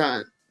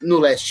no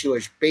leste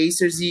hoje,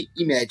 Pacers e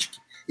Magic.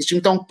 Esse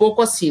time tá um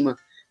pouco acima,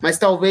 mas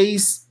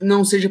talvez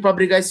não seja para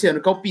brigar esse ano,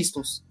 que é o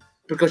Pistons,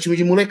 porque é um time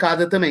de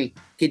molecada também.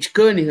 Cade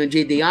Cunningham,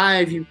 Jaden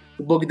Ivey,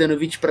 o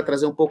Bogdanovic para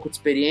trazer um pouco de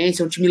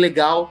experiência, é um time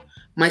legal,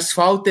 mas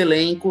falta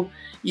elenco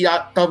e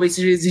talvez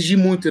seja exigir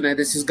muito, né,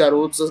 desses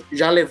garotos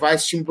já levar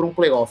esse time para um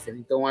playoff, né?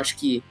 Então acho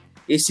que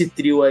esse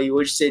trio aí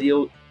hoje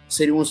seriam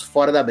os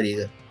fora da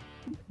briga.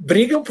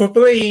 Brigam por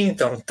play-in,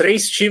 então.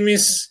 3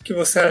 times que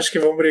você acha que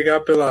vão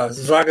brigar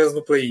pelas vagas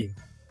no play-in.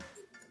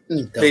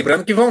 Então,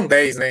 lembrando que vão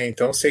 10, né?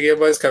 Então seria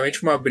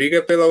basicamente uma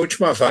briga pela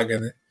última vaga,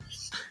 né?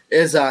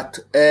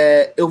 Exato.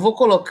 Eu vou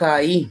colocar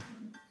aí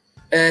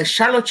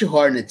Charlotte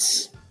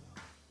Hornets.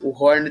 O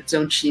Hornets é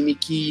um time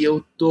que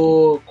eu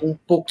tô com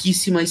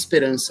pouquíssima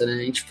esperança, né?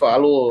 A gente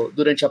falou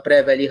durante a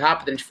prévia ali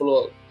rápido, a gente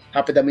falou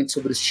rapidamente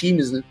sobre os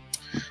times, né?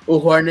 O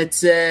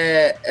Hornets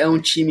é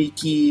um time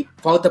que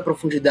falta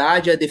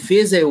profundidade, a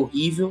defesa é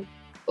horrível,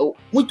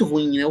 muito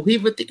ruim, né?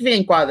 Horrível, tem que ver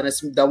em quadra, né?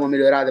 Se dá uma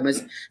melhorada,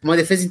 mas uma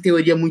defesa em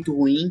teoria muito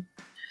ruim.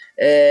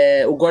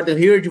 O Gordon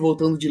Hayward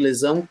voltando de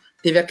lesão,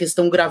 teve a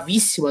questão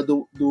gravíssima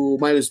do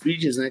Miles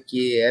Bridges, né?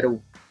 Que era o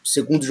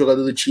segundo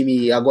jogador do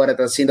time e agora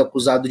está sendo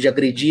acusado de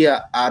agredir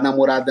a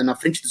namorada na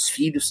frente dos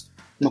filhos,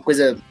 uma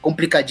coisa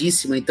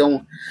complicadíssima.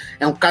 Então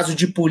é um caso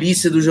de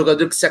polícia do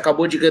jogador que se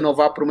acabou de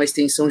renovar por uma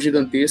extensão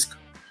gigantesca.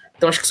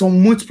 Então acho que são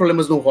muitos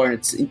problemas no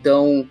Hornets.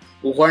 Então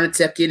o Hornets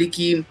é aquele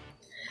que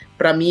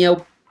para mim é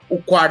o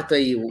quarto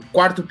aí, o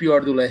quarto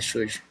pior do leste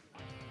hoje.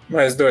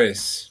 Mais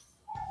 2.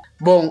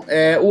 Bom,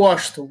 o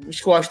Washington.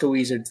 Acho que o Washington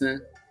Wizards,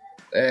 né?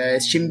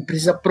 Esse time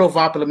precisa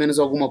provar pelo menos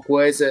alguma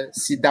coisa,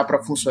 se dá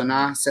para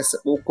funcionar,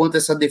 o quanto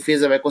essa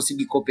defesa vai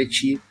conseguir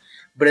competir.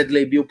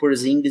 Bradley Beal,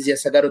 Porzingis e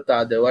essa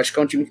garotada. Eu acho que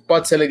é um time que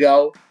pode ser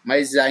legal,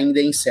 mas ainda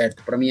é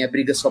incerto. Para mim é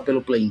briga só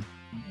pelo play-in.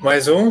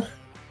 Mais um?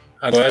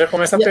 Agora já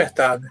começa a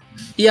apertar, né?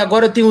 E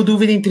agora eu tenho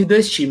dúvida entre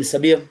 2 times,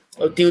 sabia?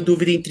 Eu tenho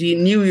dúvida entre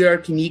New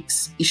York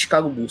Knicks e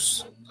Chicago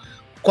Bulls.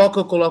 Qual que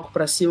eu coloco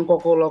para cima e qual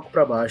que eu coloco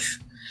para baixo?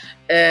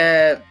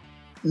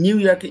 New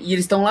York, e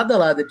eles estão lado a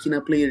lado aqui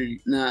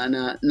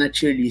na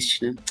tier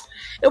list, né?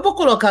 Eu vou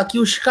colocar aqui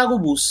o Chicago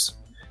Bulls,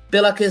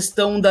 pela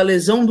questão da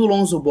lesão do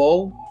Lonzo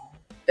Ball.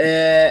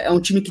 É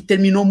um time que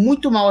terminou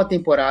muito mal a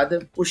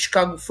temporada. O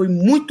Chicago foi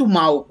muito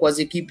mal com as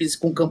equipes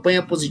com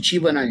campanha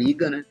positiva na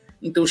liga, né?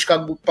 Então o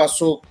Chicago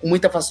passou com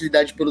muita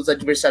facilidade pelos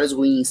adversários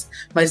ruins,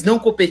 mas não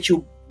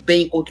competiu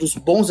bem contra os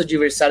bons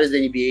adversários da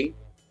NBA.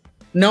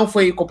 Não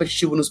foi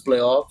competitivo nos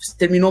playoffs,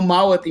 terminou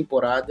mal a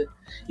temporada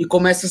e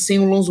começa sem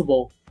o Lonzo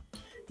Ball.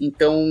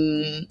 Então,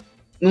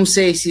 não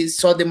sei se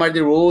só DeMar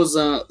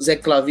DeRozan,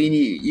 Zach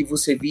LaVine e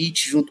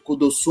Vucevic, junto com o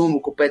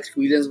Dosunmu, com o Patrick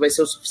Williams, vai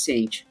ser o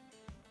suficiente.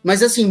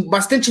 Mas, assim,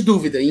 bastante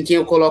dúvida em quem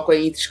eu coloco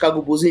aí entre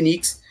Chicago Bulls e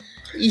Knicks.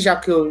 E já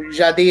que eu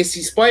já dei esse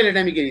spoiler,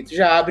 né, Miguelito?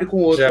 Já abre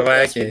com outro. Já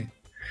vai aqui.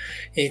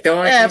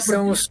 Então, aqui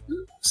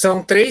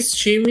são 3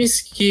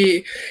 times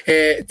que,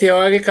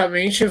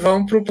 teoricamente,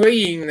 vão para o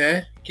play-in,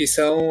 né? Que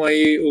são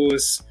aí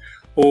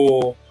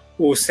o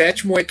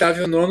 7º, 8º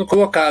e o 9º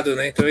colocado,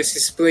 né? Então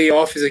esses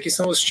playoffs aqui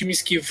são os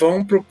times que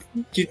vão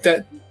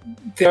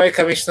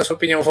teoricamente, na sua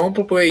opinião, vão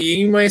pro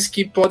play-in, mas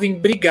que podem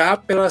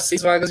brigar pelas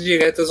 6 vagas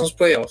diretas nos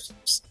playoffs.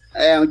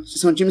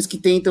 São times que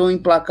tentam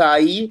emplacar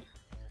aí.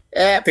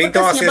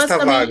 Tentam a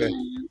 6ª vaga.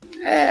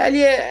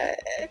 Ali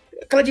é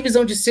aquela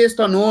divisão de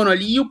 6º a 9º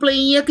ali, e o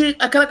play-in é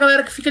aquela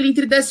galera que fica ali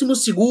entre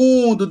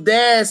 12º,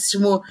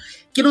 10º,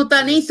 que não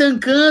tá nem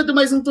tancando,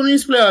 mas não estão nem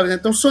nos playoffs, né?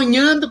 Estão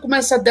sonhando com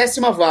essa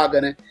 10ª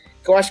vaga, né?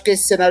 Que eu acho que é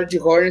esse cenário de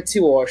Hornets e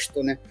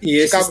Washington, né? E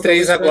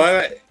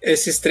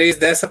esses 3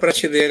 dessa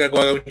prateleira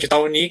agora, onde tá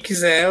o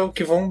Knicks, é o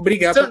que vão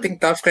brigar para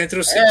tentar ficar entre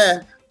os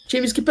 6.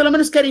 Times que pelo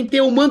menos querem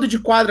ter o mando de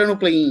quadra no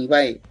play-in,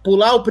 vai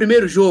pular o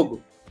primeiro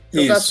jogo,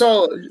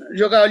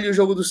 jogar ali o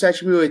jogo do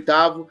 7º e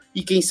 8º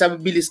e quem sabe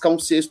beliscar um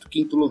 6º,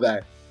 5º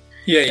lugar.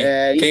 E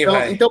aí, quem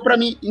vai?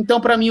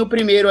 Então para mim o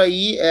primeiro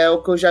aí é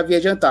o que eu já havia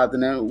adiantado,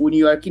 né? O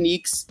New York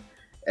Knicks,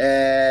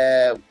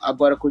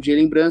 agora com o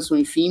Jalen Brunson,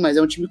 enfim, mas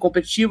é um time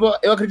competitivo.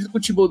 Eu acredito que o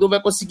Thibodeau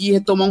vai conseguir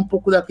retomar um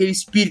pouco daquele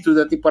espírito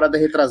da temporada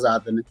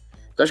retrasada, né?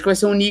 Então acho que vai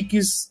ser um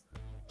Knicks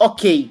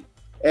ok,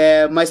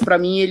 mas pra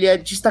mim ele é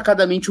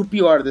destacadamente o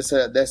pior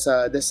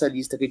dessa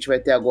lista que a gente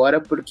vai ter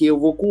agora, porque eu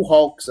vou com o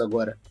Hawks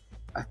agora,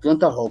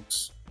 Atlanta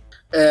Hawks.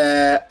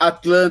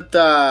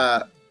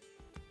 Atlanta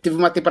teve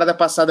uma temporada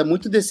passada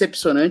muito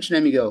decepcionante, né,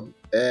 Miguel?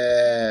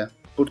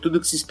 Por tudo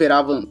que se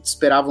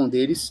esperavam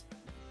deles.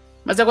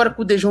 Mas agora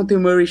com o DeJounte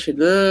Murray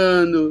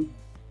chegando,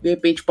 de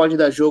repente pode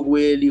dar jogo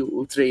ele,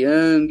 o Trae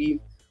Young,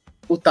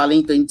 o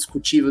talento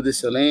indiscutível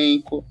desse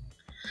elenco.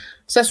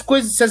 Se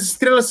as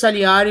estrelas se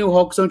alinharem, o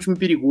Hawks é um time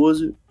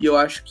perigoso e eu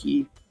acho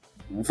que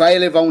vai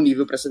elevar um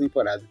nível para essa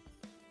temporada.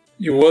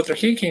 E o outro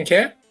aqui, quem que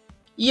é?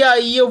 E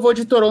aí eu vou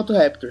de Toronto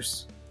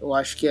Raptors. Eu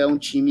acho que é um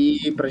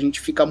time pra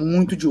gente ficar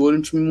muito de olho,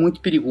 um time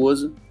muito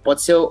perigoso.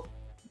 Pode ser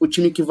o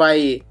time que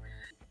vai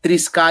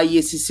triscar aí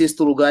esse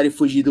 6º lugar e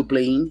fugir do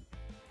play-in.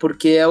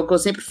 Porque é o que eu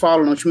sempre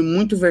falo, é um time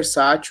muito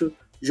versátil,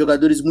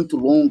 jogadores muito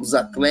longos,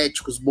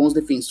 atléticos, bons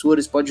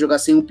defensores, pode jogar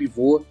sem um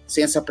pivô,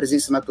 sem essa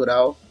presença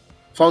natural.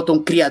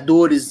 Faltam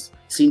criadores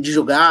assim, de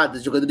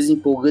jogadas, jogadores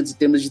empolgantes em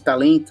termos de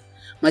talento,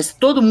 mas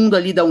todo mundo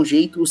ali dá um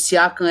jeito. O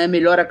Siakam é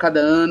melhor a cada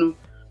ano,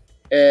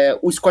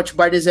 o Scott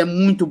Barnes é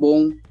muito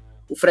bom,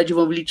 o Fred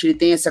VanVleet ele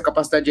tem essa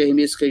capacidade de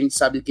arremesso que a gente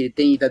sabe que ele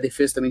tem, e da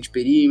defesa também de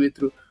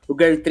perímetro. O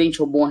Gary Trent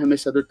é um bom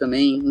arremessador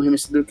também, um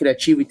arremessador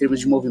criativo em termos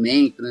de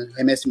movimento, né?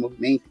 Arremesso em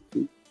movimento,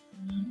 enfim.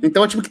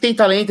 Então é um time que tem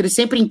talento, eles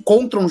sempre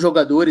encontram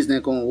jogadores, né,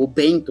 como o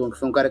Benton, que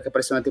foi um cara que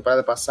apareceu na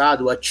temporada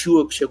passada, o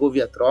Achiuwa, que chegou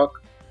via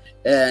troca.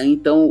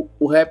 Então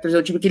o Raptors é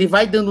um time que ele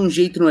vai dando um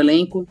jeito no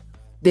elenco,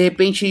 de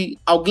repente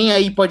alguém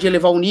aí pode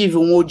elevar um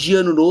nível, um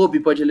Odiano Nobe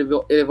pode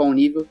elevar um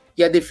nível,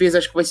 e a defesa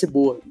acho que vai ser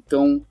boa.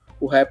 Então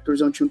o Raptors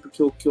é um time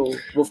que eu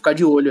vou ficar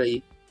de olho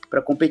aí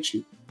para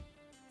competir.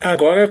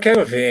 Agora eu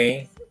quero ver,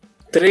 hein?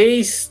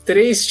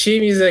 Três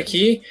times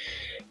aqui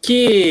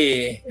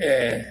que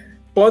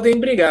podem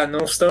brigar,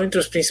 não estão entre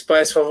os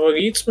principais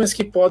favoritos, mas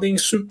que podem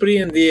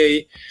surpreender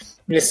aí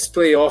nesses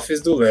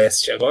playoffs do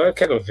leste. Agora eu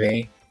quero ver,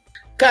 hein?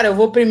 Cara, eu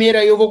vou primeiro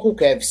aí, eu vou com o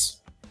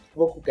Cavs.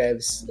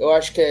 Eu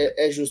acho que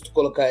é justo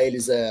colocar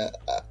eles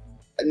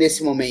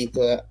nesse momento,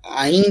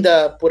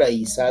 ainda por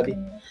aí, sabe?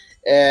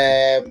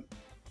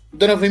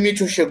 Donovan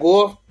Mitchell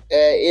chegou,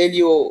 ele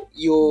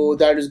e o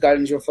Darius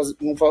Garland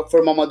vão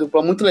formar uma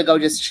dupla muito legal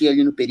de assistir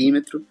ali no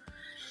perímetro.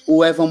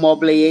 O Evan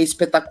Mobley é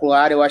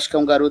espetacular, eu acho que é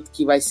um garoto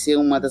que vai ser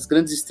uma das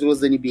grandes estrelas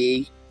da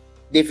NBA.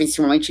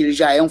 Defensivamente ele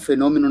já é um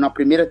fenômeno na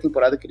primeira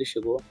temporada que ele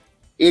chegou.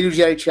 Ele e o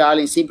Jarrett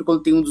Allen, sempre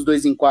quando tem um dos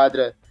dois em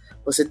quadra,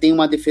 você tem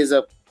uma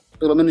defesa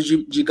pelo menos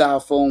de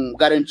garrafão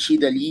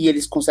garantida ali, e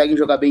eles conseguem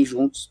jogar bem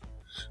juntos.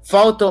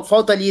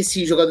 Falta ali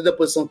esse jogador da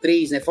posição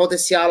 3, né? Falta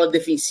esse ala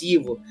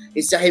defensivo,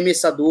 esse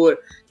arremessador,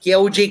 que é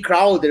o Jay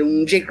Crowder,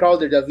 um Jay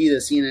Crowder da vida,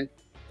 assim, né?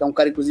 Que é um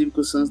cara, inclusive, que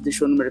o Suns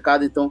deixou no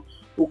mercado. Então,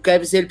 o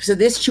Cavs, ele precisa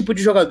desse tipo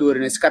de jogador,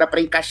 né? Esse cara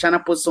para encaixar na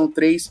posição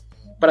 3,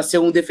 para ser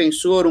um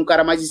defensor, um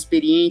cara mais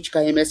experiente, que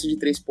arremessa de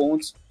 3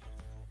 pontos.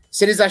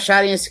 Se eles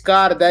acharem esse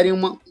cara, darem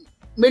uma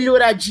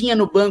melhoradinha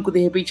no banco, de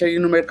repente, ali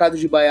no mercado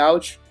de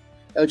buyout,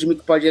 é o time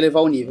que pode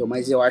elevar o nível.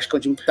 Mas eu acho que é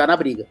um time que tá na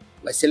briga.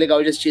 Vai ser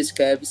legal de assistir esse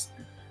Cavs.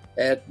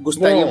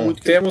 Gostaria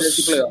muito que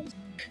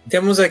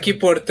temos aqui,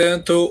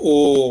 portanto,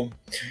 o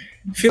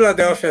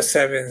Philadelphia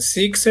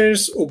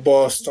 76ers, o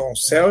Boston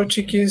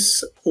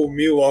Celtics, o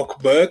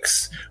Milwaukee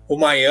Bucks, o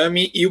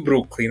Miami e o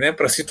Brooklyn, né?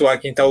 Para situar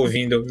quem está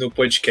ouvindo no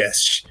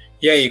podcast.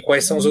 E aí,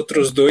 quais são os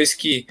outros dois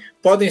que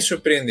podem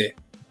surpreender?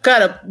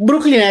 Cara,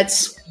 Brooklyn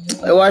Nets,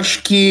 eu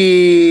acho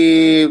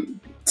que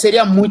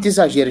seria muito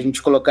exagero a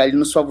gente colocar ele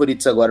nos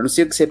favoritos agora. Não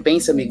sei o que você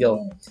pensa, Miguel.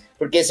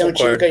 Porque esse é um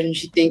time que a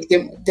gente tem que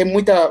ter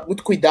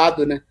muito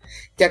cuidado, né?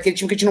 Tem aquele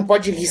time que a gente não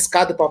pode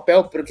riscar do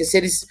papel, porque se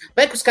eles...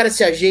 Vai que os caras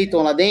se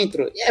ajeitam lá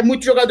dentro, é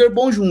muito jogador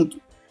bom junto.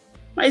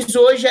 Mas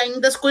hoje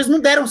ainda as coisas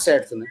não deram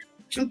certo, né?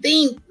 A gente não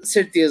tem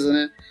certeza,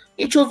 né?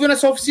 A gente ouviu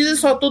nessa off-season,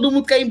 só todo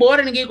mundo quer ir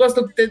embora, ninguém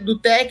gosta do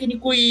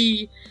técnico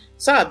e...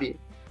 Sabe?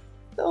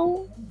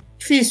 Então,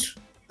 difícil.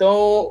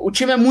 Então, o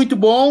time é muito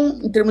bom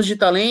em termos de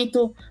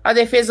talento. A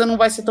defesa não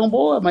vai ser tão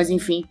boa, mas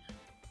enfim.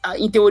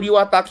 Em teoria, o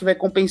ataque vai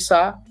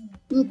compensar.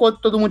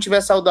 Enquanto todo mundo estiver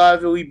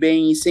saudável e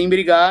bem e sem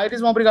brigar, eles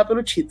vão brigar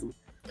pelo título.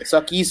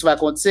 Só que isso vai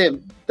acontecer?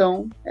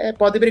 Então,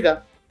 pode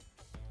brigar.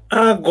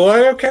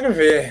 Agora eu quero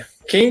ver.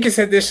 Quem que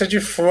você deixa de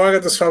fora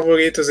dos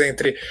favoritos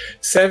entre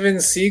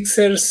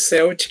 76ers,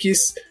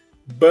 Celtics,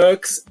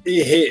 Bucks e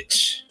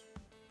Heat?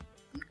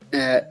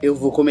 Eu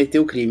vou cometer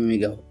o crime,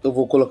 Miguel. Eu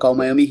vou colocar o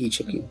Miami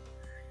Heat aqui.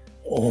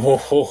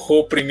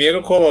 O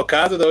primeiro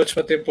colocado da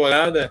última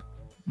temporada?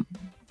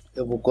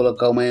 Eu vou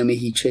colocar o Miami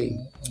Heat aí.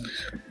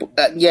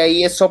 E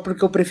aí é só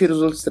porque eu prefiro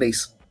os outros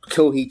três. Porque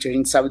o Heat, a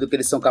gente sabe do que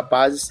eles são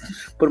capazes.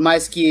 Por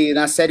mais que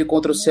na série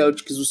contra o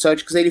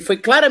Celtics ele foi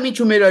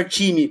claramente o melhor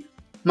time,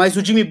 mas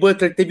o Jimmy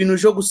Butler teve no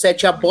jogo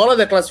 7 a bola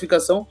da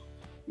classificação.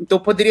 Então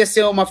poderia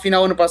ser uma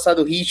final ano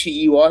passado, Heat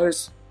e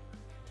Warriors.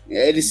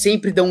 Eles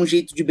sempre dão um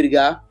jeito de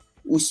brigar.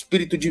 O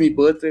espírito Jimmy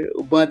Butler,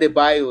 o Bam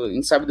Adebayo, a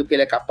gente sabe do que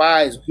ele é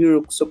capaz, o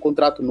Hero com seu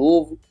contrato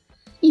novo.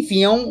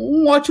 Enfim, é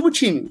um ótimo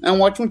time. É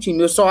um ótimo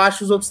time. Eu só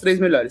acho os outros três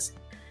melhores.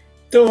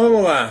 Então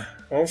vamos lá.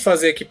 Vamos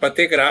fazer aqui para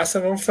ter graça,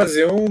 vamos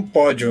fazer um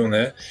pódio,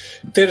 né?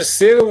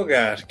 Terceiro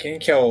lugar. Quem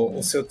que é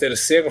o seu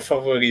terceiro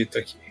favorito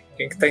aqui?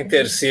 Quem que tá em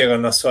terceiro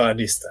na sua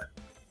lista?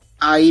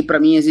 Aí, para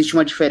mim, existe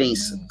uma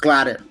diferença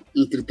clara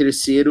entre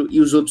terceiro e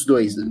os outros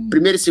dois, né?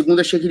 Primeiro e segundo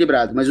achei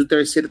equilibrado, mas o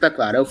terceiro tá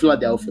claro. É o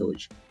Philadelphia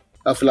hoje.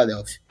 É o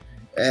Philadelphia.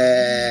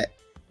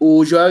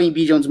 O Joel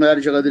Embiid é um dos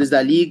melhores jogadores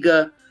da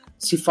liga.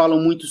 Se falam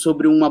muito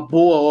sobre uma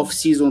boa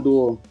off-season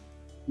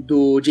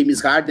do James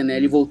Harden, né?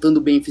 Ele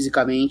voltando bem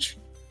fisicamente.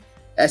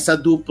 Essa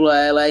dupla,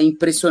 ela é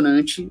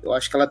impressionante. Eu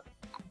acho que ela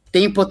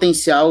tem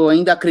potencial. Eu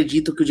ainda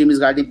acredito que o James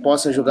Harden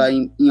possa jogar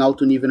em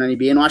alto nível na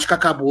NBA. Não acho que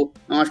acabou.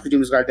 Não acho que o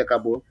James Harden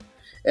acabou.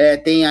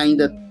 Tem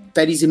ainda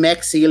Tyrese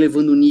Maxey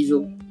elevando o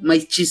nível.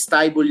 Matisse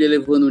Thybulle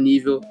elevando o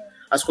nível.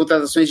 As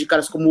contratações de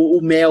caras como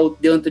o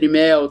DeAnthony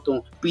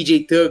Melton,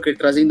 PJ Tucker,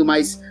 trazendo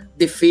mais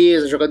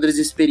defesa, jogadores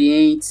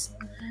experientes.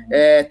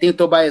 Tem o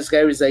Tobias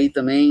Harris aí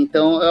também.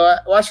 Então,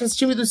 eu acho esse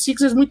time dos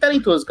Sixers muito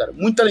talentoso, cara.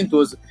 Muito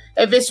talentoso.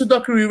 Ver se o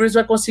Doc Rivers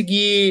vai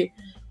conseguir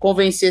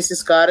convencer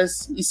esses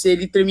caras e se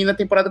ele termina a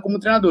temporada como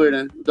treinador,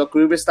 né? O Doc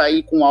Rivers tá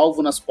aí com um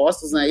alvo nas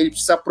costas, né? Ele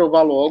precisa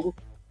provar logo.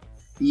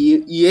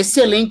 E esse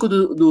elenco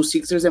do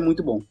Sixers é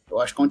muito bom. Eu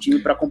acho que é um time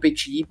para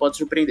competir e pode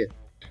surpreender.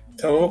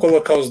 Então, vamos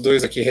colocar os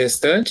dois aqui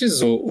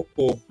restantes, o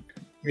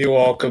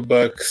Milwaukee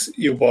Bucks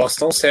e o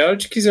Boston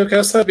Celtics. Eu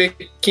quero saber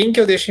quem que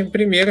eu deixo em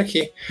primeiro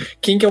aqui.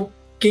 Quem que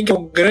é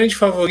o grande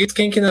favorito?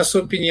 Quem que, na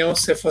sua opinião,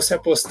 se você fosse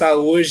apostar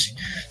hoje,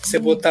 você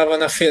botava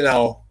na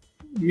final?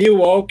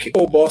 Milwaukee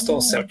ou Boston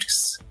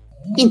Celtics?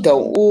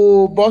 Então,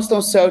 o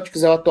Boston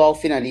Celtics é o atual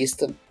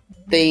finalista.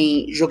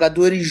 Tem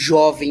jogadores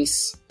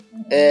jovens,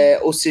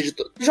 ou seja,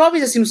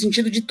 jovens assim no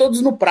sentido de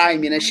todos no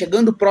prime, né?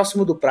 Chegando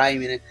próximo do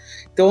prime, né?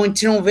 Então a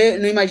gente não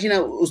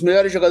imagina os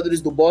melhores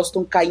jogadores do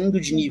Boston caindo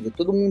de nível.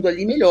 Todo mundo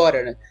ali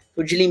melhora, né?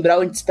 O Jaylen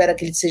Brown, a gente espera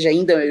que ele seja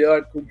ainda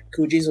melhor,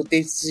 que o Jason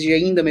Tatum seja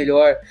ainda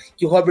melhor,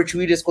 que o Robert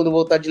Williams, quando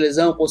voltar de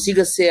lesão,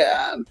 consiga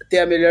ter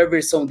a melhor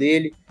versão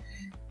dele.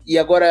 E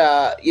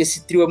agora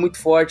esse trio é muito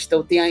forte,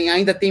 então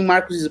ainda tem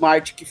Marcus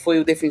Smart, que foi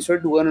o defensor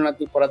do ano na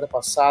temporada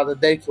passada,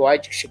 Derek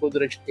White, que chegou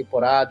durante a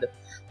temporada,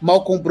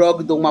 Malcolm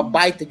Brogdon, uma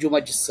baita de uma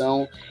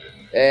adição,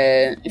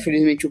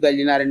 infelizmente o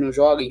Gallinari não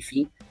joga,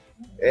 enfim.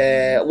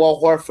 O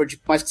Al Horford,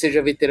 por mais que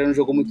seja veterano,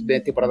 jogou muito bem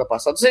a temporada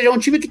passada. Ou seja, é um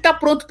time que tá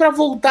pronto pra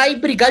voltar e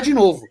brigar de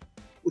novo.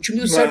 O time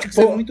do Celtics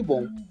é muito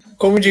bom.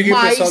 Como diria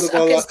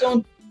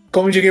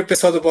o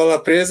pessoal do Bola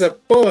Presa,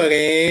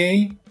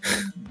 porém...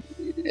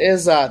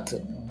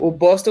 Exato. O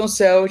Boston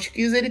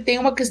Celtics, ele tem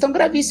uma questão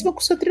gravíssima com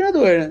o seu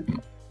treinador, né?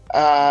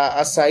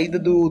 a saída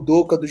do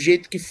Udoka do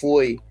jeito que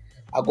foi,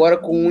 agora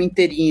com um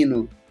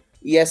interino,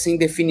 e essa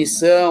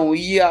indefinição,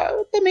 e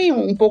também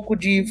um pouco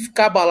de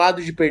ficar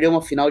abalado de perder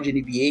uma final de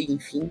NBA,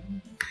 enfim.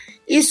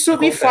 Isso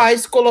me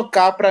faz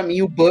colocar para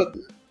mim o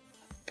Bucks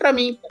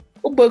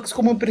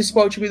como o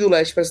principal time do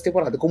leste para essa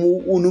temporada,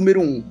 como o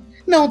número 1.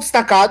 Não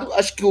destacado,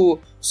 acho que o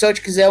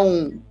Celtics é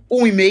um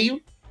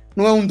 1,5,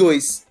 não é um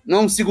 2, não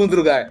é um segundo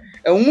lugar,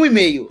 é um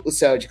 1,5 o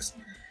Celtics.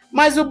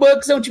 Mas o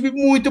Bucks é um time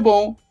muito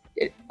bom,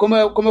 como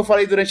eu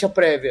falei durante a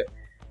prévia.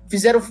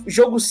 Fizeram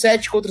jogo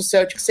 7 contra o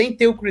Celtics sem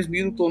ter o Chris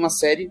Middleton na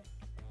série,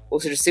 ou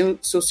seja, sem o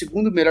seu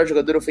segundo melhor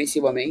jogador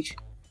ofensivamente.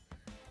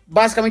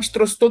 Basicamente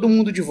trouxe todo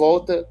mundo de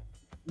volta,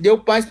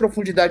 deu mais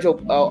profundidade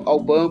ao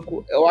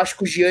banco. Eu acho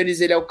que o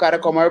Giannis, ele é o cara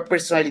com a maior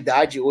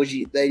personalidade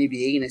hoje da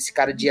NBA, né? Esse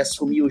cara de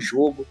assumir o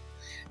jogo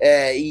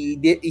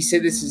e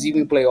ser decisivo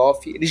em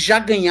playoff. Eles já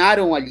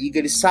ganharam a liga,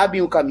 eles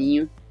sabem o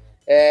caminho.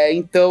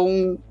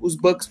 Então, os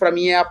Bucks, para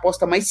mim, é a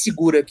aposta mais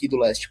segura aqui do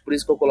leste. Por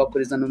isso que eu coloco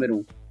eles na número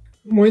 1.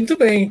 Muito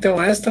bem, então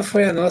esta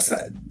foi a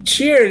nossa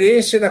tier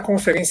list da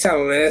Conferência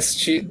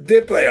Leste de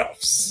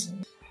Playoffs.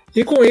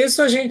 E com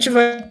isso a gente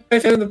vai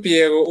fechando,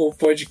 Piero, o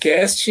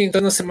podcast.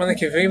 Então na semana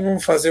que vem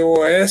vamos fazer o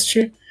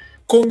Oeste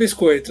com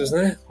biscoitos,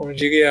 né? Como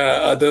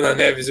diria a Dona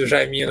Neves e o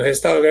Jaiminho no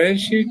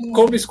restaurante,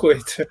 com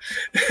biscoito.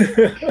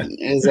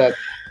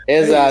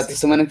 Exato.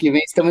 Semana que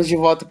vem estamos de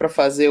volta para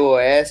fazer o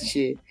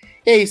Oeste.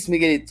 E é isso,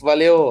 Miguelito.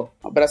 Valeu.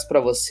 Um abraço para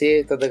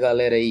você, toda a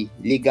galera aí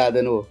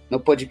ligada no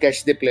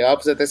podcast de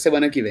Playoffs. Até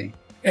semana que vem.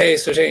 É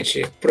isso,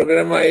 gente.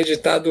 Programa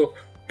editado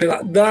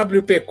pela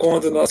WPcom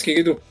do nosso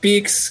querido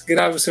Pix.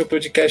 Grave o seu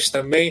podcast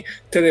também.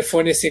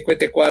 Telefone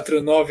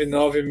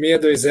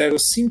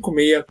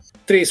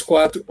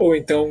 5499-620-5634 ou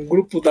então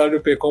grupo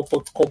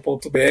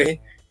wpcom.com.br.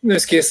 Não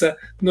esqueça,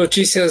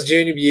 notícias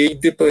de NBA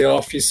de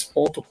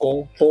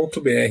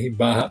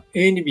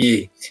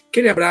playoffs.com.br/NBA.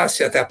 Aquele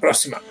abraço e até a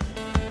próxima.